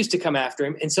continues to come after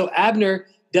him. And so Abner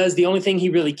does the only thing he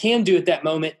really can do at that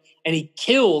moment, and he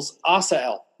kills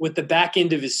Asahel with the back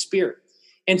end of his spear.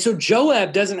 And so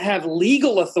Joab doesn't have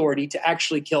legal authority to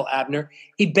actually kill Abner.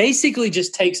 He basically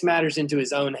just takes matters into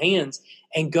his own hands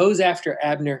and goes after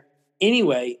Abner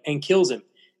anyway and kills him.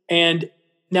 And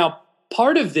now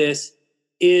part of this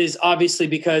is obviously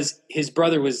because his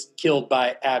brother was killed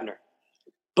by Abner.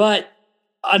 But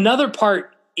another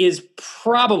part is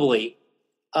probably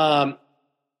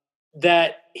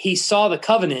that he saw the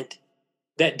covenant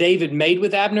that David made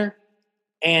with Abner.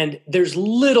 And there's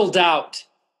little doubt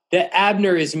that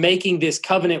Abner is making this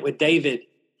covenant with David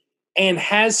and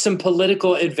has some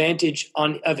political advantage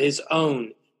of his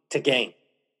own to gain.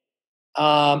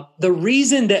 The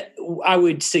reason that I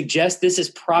would suggest this is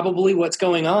probably what's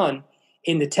going on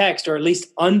in the text, or at least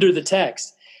under the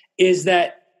text, is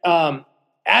that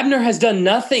Abner has done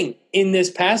nothing in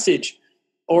this passage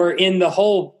or in the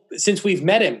whole, since we've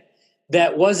met him,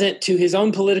 that wasn't to his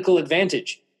own political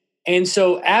advantage. And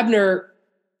so Abner,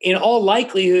 in all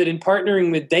likelihood, in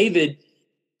partnering with David,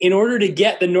 in order to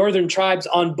get the northern tribes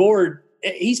on board,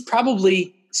 he's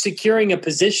probably securing a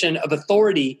position of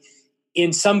authority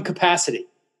in some capacity.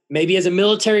 Maybe as a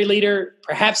military leader,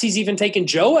 perhaps he's even taken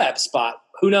Joab's spot.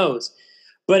 Who knows?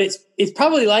 But it's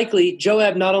probably likely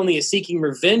Joab not only is seeking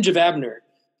revenge of Abner,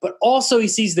 but also he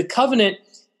sees the covenant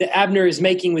that Abner is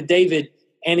making with David,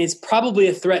 and it's probably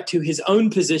a threat to his own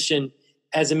position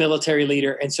as a military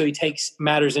leader, and so he takes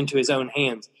matters into his own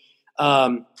hands.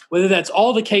 Whether that's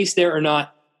all the case there or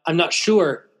not, I'm not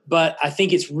sure, but I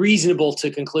think it's reasonable to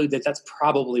conclude that that's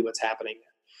probably what's happening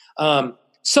there.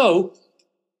 So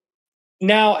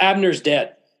now Abner's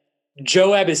dead.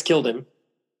 Joab has killed him.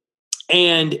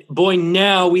 And boy,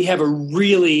 now we have a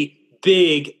really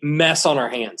big mess on our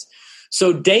hands.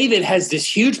 So David has this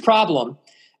huge problem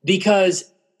because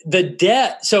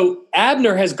so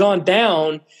Abner has gone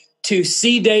down to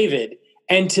see David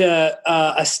and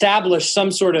to establish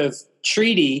some sort of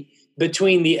treaty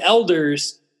between the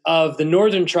elders of the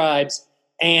northern tribes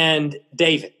and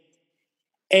David.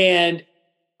 And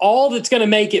all that's going to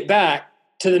make it back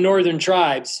to the northern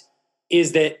tribes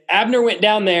is that Abner went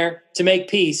down there to make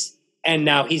peace, and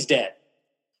now he's dead.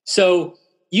 So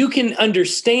you can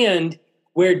understand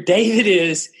where David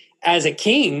is as a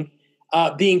king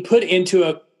being put into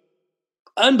a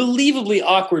unbelievably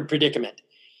awkward predicament.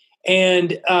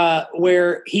 And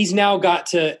where he now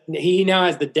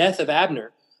has the death of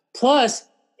Abner. Plus,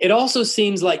 it also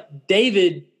seems like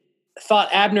David thought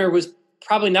Abner was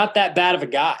probably not that bad of a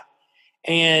guy,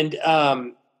 and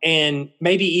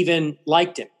maybe even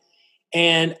liked him.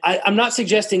 And I'm not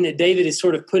suggesting that David is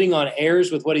sort of putting on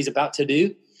airs with what he's about to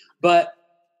do, but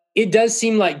it does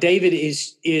seem like David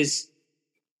is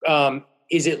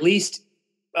at least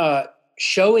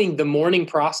showing the mourning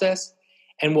process,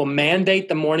 and will mandate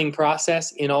the mourning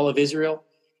process in all of Israel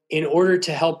in order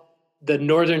to help the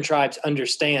northern tribes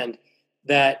understand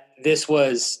that this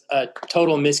was a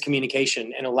total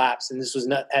miscommunication and a lapse, and this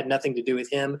had nothing to do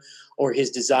with him or his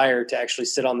desire to actually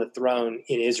sit on the throne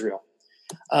in Israel.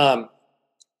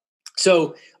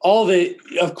 So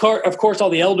of course, all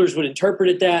the elders would interpret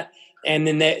it that, and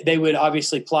then they would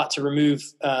obviously plot to remove.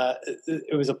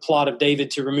 It was a plot of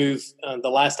David to remove the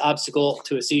last obstacle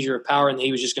to a seizure of power, and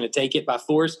he was just going to take it by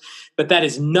force. But that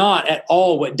is not at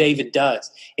all what David does.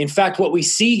 In fact, what we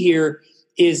see here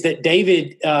is that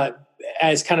David,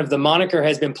 as kind of the moniker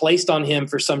has been placed on him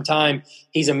for some time,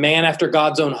 he's a man after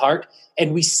God's own heart.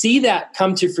 And we see that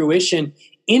come to fruition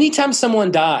anytime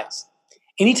someone dies.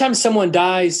 Anytime someone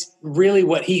dies, really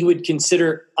what he would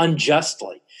consider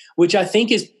unjustly, which I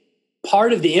think is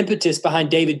part of the impetus behind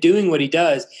David doing what he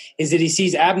does, is that he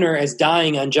sees Abner as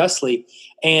dying unjustly.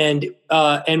 And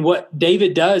what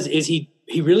David does is he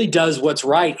really does what's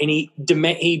right. And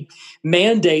he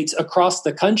mandates across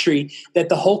the country that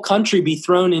the whole country be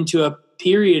thrown into a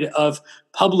period of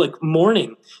public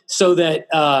mourning so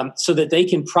that they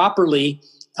can properly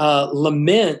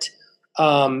lament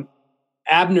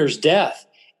Abner's death.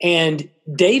 And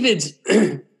David's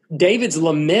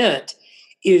lament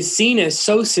is seen as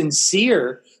so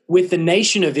sincere with the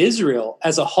nation of Israel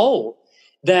as a whole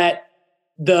that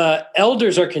the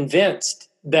elders are convinced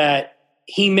that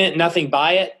he meant nothing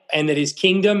by it and that his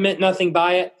kingdom meant nothing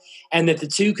by it and that the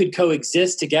two could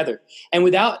coexist together.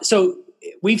 So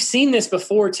we've seen this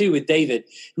before too with David.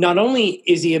 Not only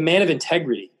is he a man of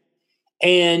integrity,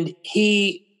 and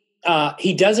he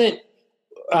doesn't,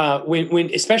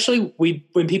 especially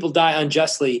when people die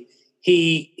unjustly,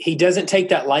 he doesn't take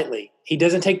that lightly. He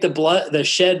doesn't take the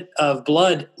shed of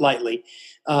blood lightly,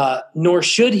 nor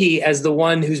should he as the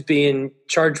one who's being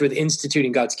charged with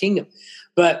instituting God's kingdom.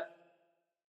 But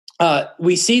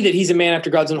we see that he's a man after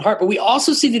God's own heart, but we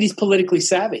also see that he's politically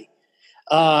savvy.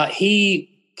 He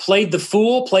played the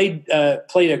fool, played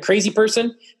a crazy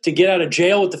person to get out of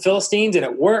jail with the Philistines, and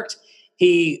it worked.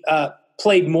 He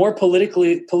played more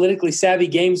politically savvy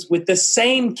games with the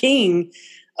same king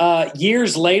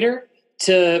years later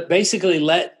to basically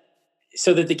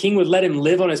so that the king would let him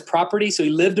live on his property. So he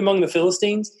lived among the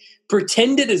Philistines,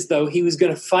 pretended as though he was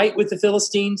going to fight with the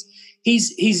Philistines.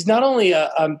 He's not only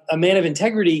a man of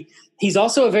integrity, he's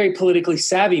also a very politically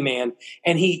savvy man,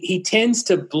 and he tends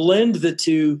to blend the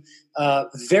two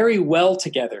very well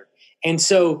together. And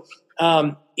so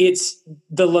it's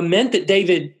the lament that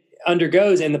David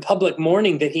undergoes and the public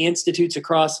mourning that he institutes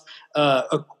across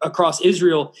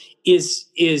Israel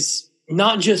is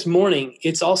not just mourning.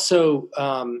 It's also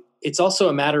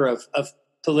a matter of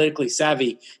politically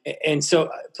savvy, and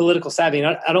so political savvy.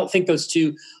 And I don't think those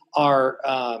two are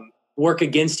work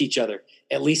against each other,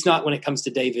 at least not when it comes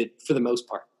to David for the most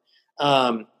part.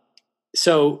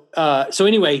 So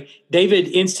anyway, David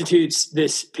institutes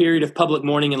this period of public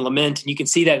mourning and lament, and you can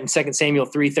see that in 2 Samuel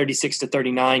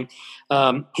 3:36-39.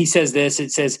 He says this,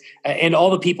 it says, and all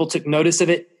the people took notice of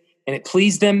it, and it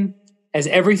pleased them, as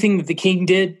everything that the king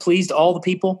did pleased all the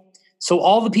people. So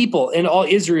all the people in all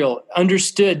Israel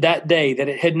understood that day that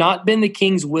it had not been the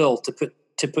king's will to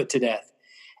put to death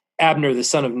Abner the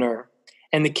son of Ner.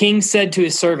 And the king said to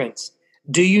his servants,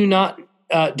 Do you not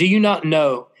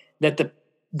know that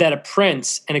a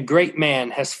prince and a great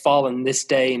man has fallen this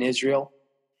day in Israel?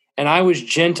 And I was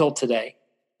gentle today,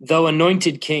 though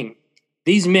anointed king.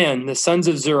 These men, the sons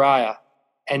of Zeruiah,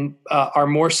 and are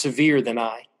more severe than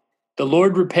I. The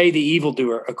Lord repay the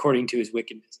evildoer according to his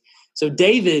wickedness. So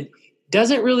David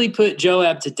doesn't really put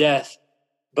Joab to death,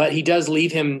 but he does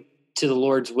leave him to the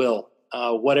Lord's will.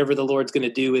 Whatever the Lord's going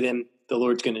to do with him, the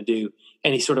Lord's going to do,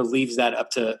 and he sort of leaves that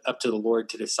up to the Lord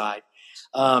to decide.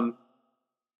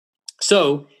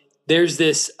 So there's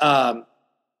this.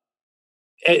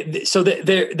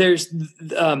 There's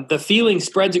the feeling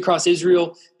spreads across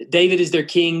Israel. David is their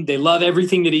king. They love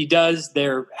everything that he does.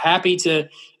 They're happy to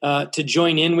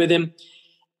join in with him.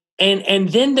 And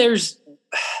then there's,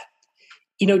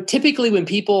 typically when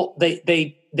people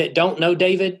that don't know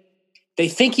David, they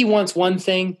think he wants one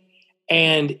thing,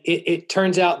 and it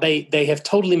turns out they have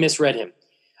totally misread him.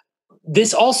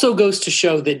 This also goes to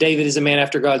show that David is a man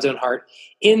after God's own heart,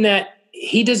 in that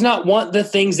he does not want the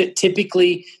things that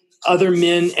typically other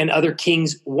men and other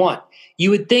kings want. You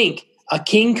would think a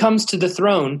king comes to the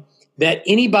throne that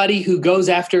anybody who goes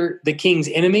after the king's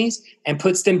enemies and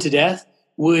puts them to death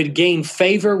would gain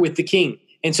favor with the king.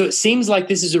 And so it seems like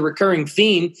this is a recurring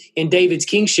theme in David's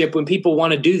kingship when people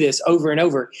want to do this over and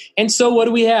over. And so what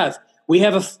do we have? We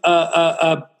have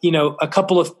a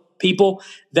couple of people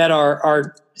that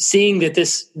are seeing that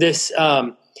this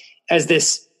as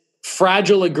this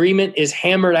fragile agreement is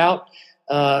hammered out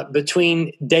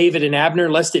between David and Abner,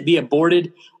 lest it be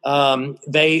aborted.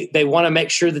 They want to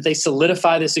make sure that they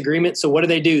solidify this agreement. So what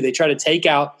do? They try to take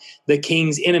out the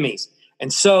king's enemies.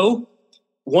 And so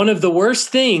one of the worst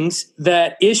things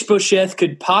that Ishbosheth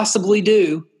could possibly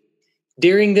do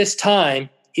during this time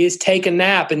is take a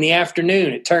nap in the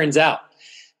afternoon, it turns out.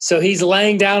 So he's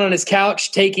laying down on his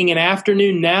couch, taking an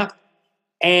afternoon nap,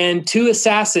 and two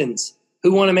assassins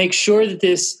who want to make sure that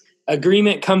this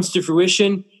agreement comes to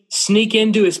fruition sneak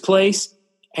into his place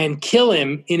and kill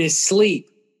him in his sleep.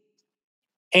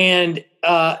 And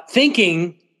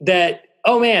thinking that,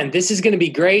 oh man, this is going to be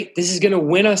great. This is going to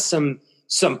win us some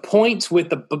points with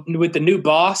the new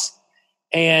boss.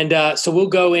 And so we'll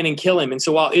go in and kill him. And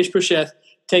so while Ishbosheth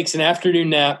takes an afternoon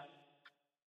nap,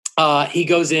 he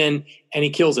goes in and he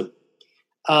kills him.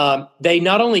 They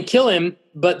not only kill him,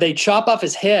 but they chop off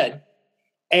his head,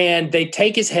 and they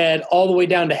take his head all the way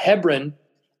down to Hebron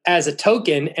as a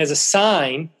token, as a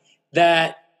sign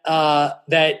that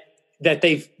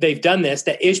they've done this,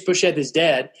 that Ishbosheth is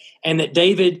dead, and that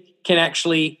David can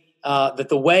actually that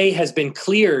the way has been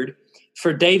cleared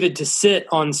for David to sit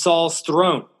on Saul's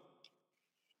throne.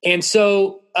 And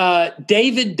so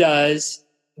David does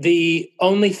the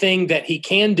only thing that he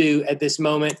can do at this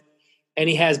moment, and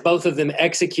he has both of them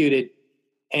executed,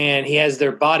 and he has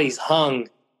their bodies hung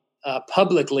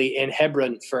publicly in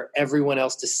Hebron for everyone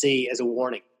else to see as a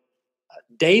warning.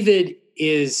 David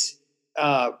is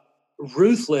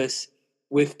ruthless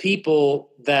with people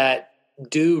that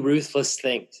do ruthless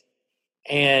things,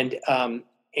 and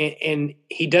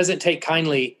he doesn't take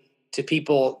kindly to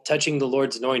people touching the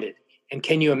Lord's anointed. And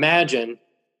can you imagine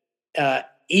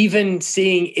even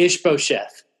seeing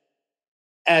Ishbosheth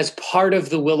as part of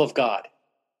the will of God?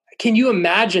 Can you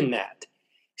imagine that?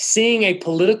 Seeing a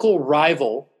political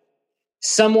rival,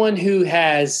 someone who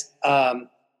has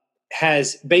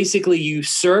basically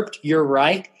usurped your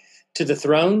right to the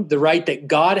throne, the right that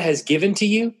God has given to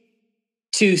you,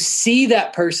 to see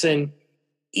that person,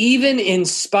 even in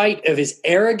spite of his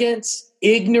arrogance,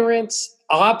 ignorance,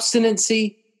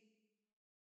 obstinacy,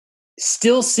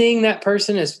 still seeing that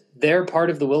person as they're part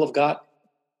of the will of God.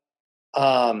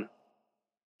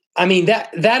 I mean,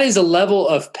 that is a level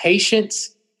of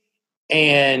patience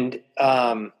and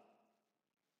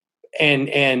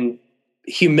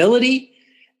humility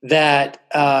that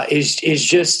is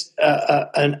just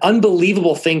an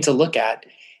unbelievable thing to look at.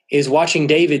 Is watching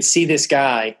David see this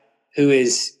guy who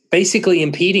is basically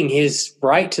impeding his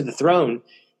right to the throne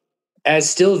as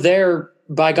still there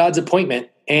by God's appointment.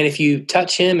 And if you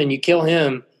touch him and you kill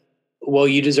him, well,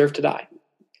 you deserve to die.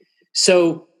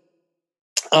 So,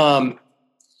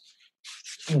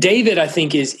 David, I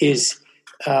think, is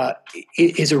a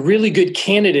really good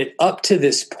candidate up to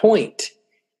this point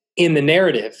in the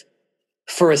narrative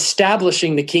for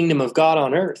establishing the kingdom of God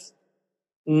on earth.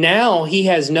 Now he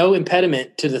has no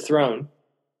impediment to the throne,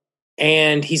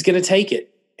 and he's going to take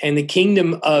it. And the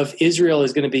kingdom of Israel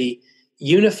is going to be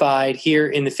unified here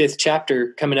in the 5th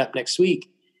chapter coming up next week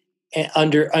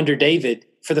under David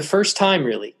for the first time,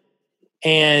 really.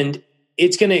 And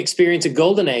it's going to experience a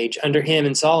golden age under him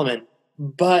and Solomon.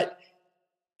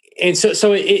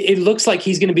 So it looks like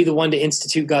he's going to be the one to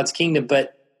institute God's kingdom,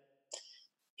 but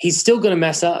he's still going to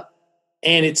mess up,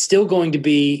 and it's still going to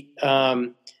be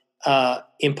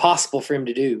impossible for him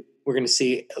to do. We're going to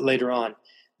see later on.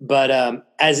 But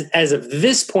as of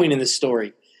this point in the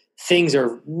story, things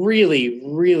are really,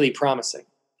 really promising.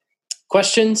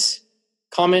 Questions,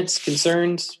 comments,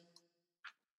 concerns?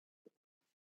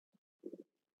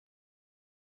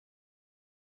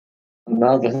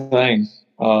 Another thing,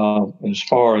 as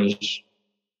far as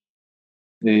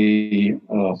the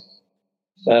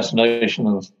assassination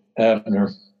of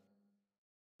Abner,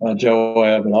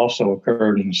 Joab, it also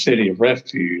occurred in the city of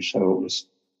refuge, so it was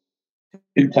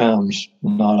 2 times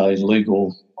not a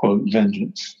legal, quote,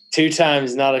 vengeance. 2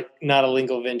 times not a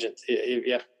legal vengeance.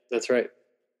 Yeah, that's right.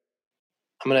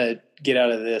 I'm going to get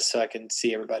out of this so I can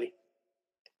see everybody.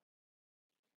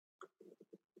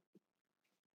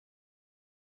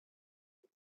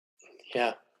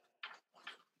 Yeah.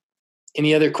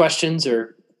 Any other questions?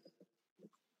 Or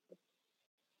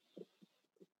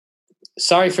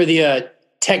sorry for the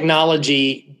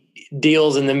technology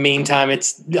deals in the meantime.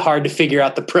 It's hard to figure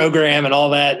out the program and all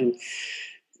that, and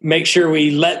make sure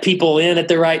we let people in at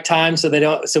the right time so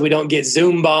we don't get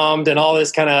Zoom bombed and all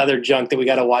this kind of other junk that we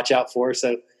got to watch out for.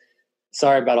 So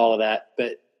sorry about all of that.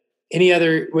 But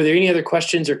were there any other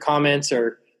questions or comments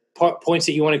or points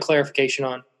that you wanted clarification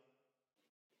on?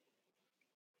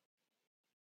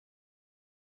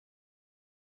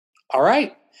 All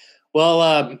right.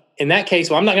 Well, in that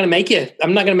case, I'm not going to make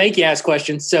you ask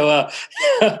questions. So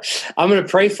I'm going to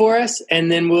pray for us, and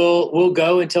then we'll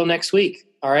go until next week.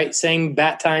 All right. Same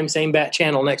bat time, same bat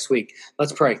channel next week.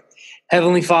 Let's pray.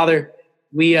 Heavenly Father,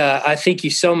 I thank you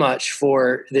so much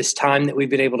for this time that we've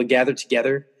been able to gather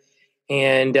together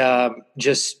and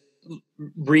just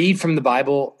read from the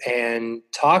Bible and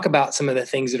talk about some of the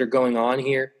things that are going on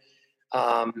here,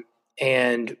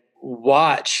 and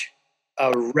watch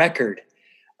a record,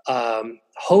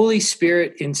 Holy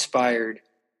Spirit inspired,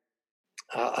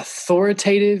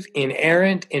 authoritative,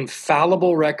 inerrant,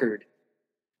 infallible record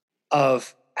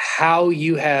of how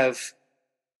you have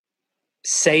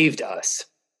saved us.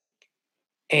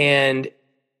 And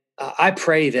I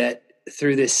pray that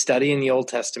through this study in the Old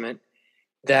Testament,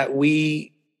 that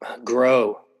we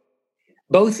grow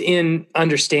both in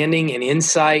understanding and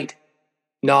insight,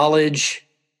 knowledge,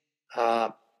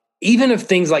 even of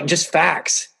things like just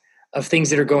facts of things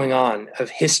that are going on, of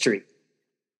history,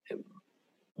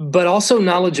 but also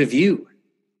knowledge of you,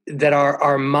 that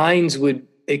our minds would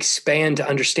expand to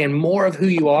understand more of who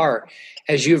you are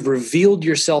as you have revealed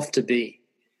yourself to be.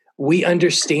 We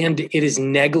understand it is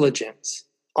negligence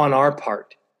on our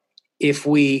part if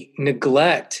we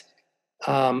neglect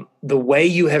the way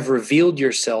you have revealed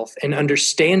yourself and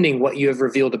understanding what you have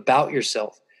revealed about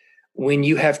yourself when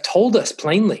you have told us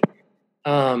plainly.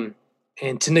 And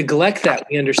to neglect that,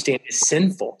 we understand, is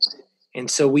sinful. And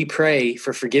so we pray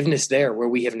for forgiveness there where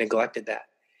we have neglected that.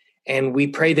 And we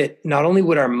pray that not only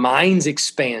would our minds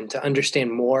expand to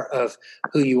understand more of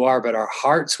who you are, but our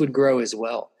hearts would grow as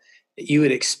well. That you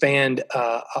would expand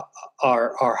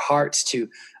our hearts to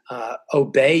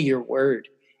obey your word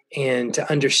and to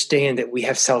understand that we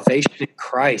have salvation in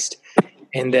Christ,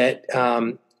 and that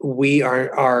we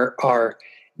are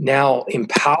now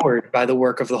empowered by the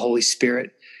work of the Holy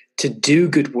Spirit to do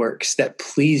good works that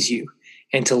please you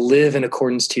and to live in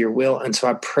accordance to your will. And so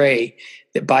I pray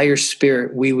that by your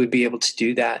Spirit, we would be able to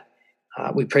do that.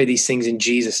 We pray these things in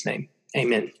Jesus' name.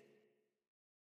 Amen.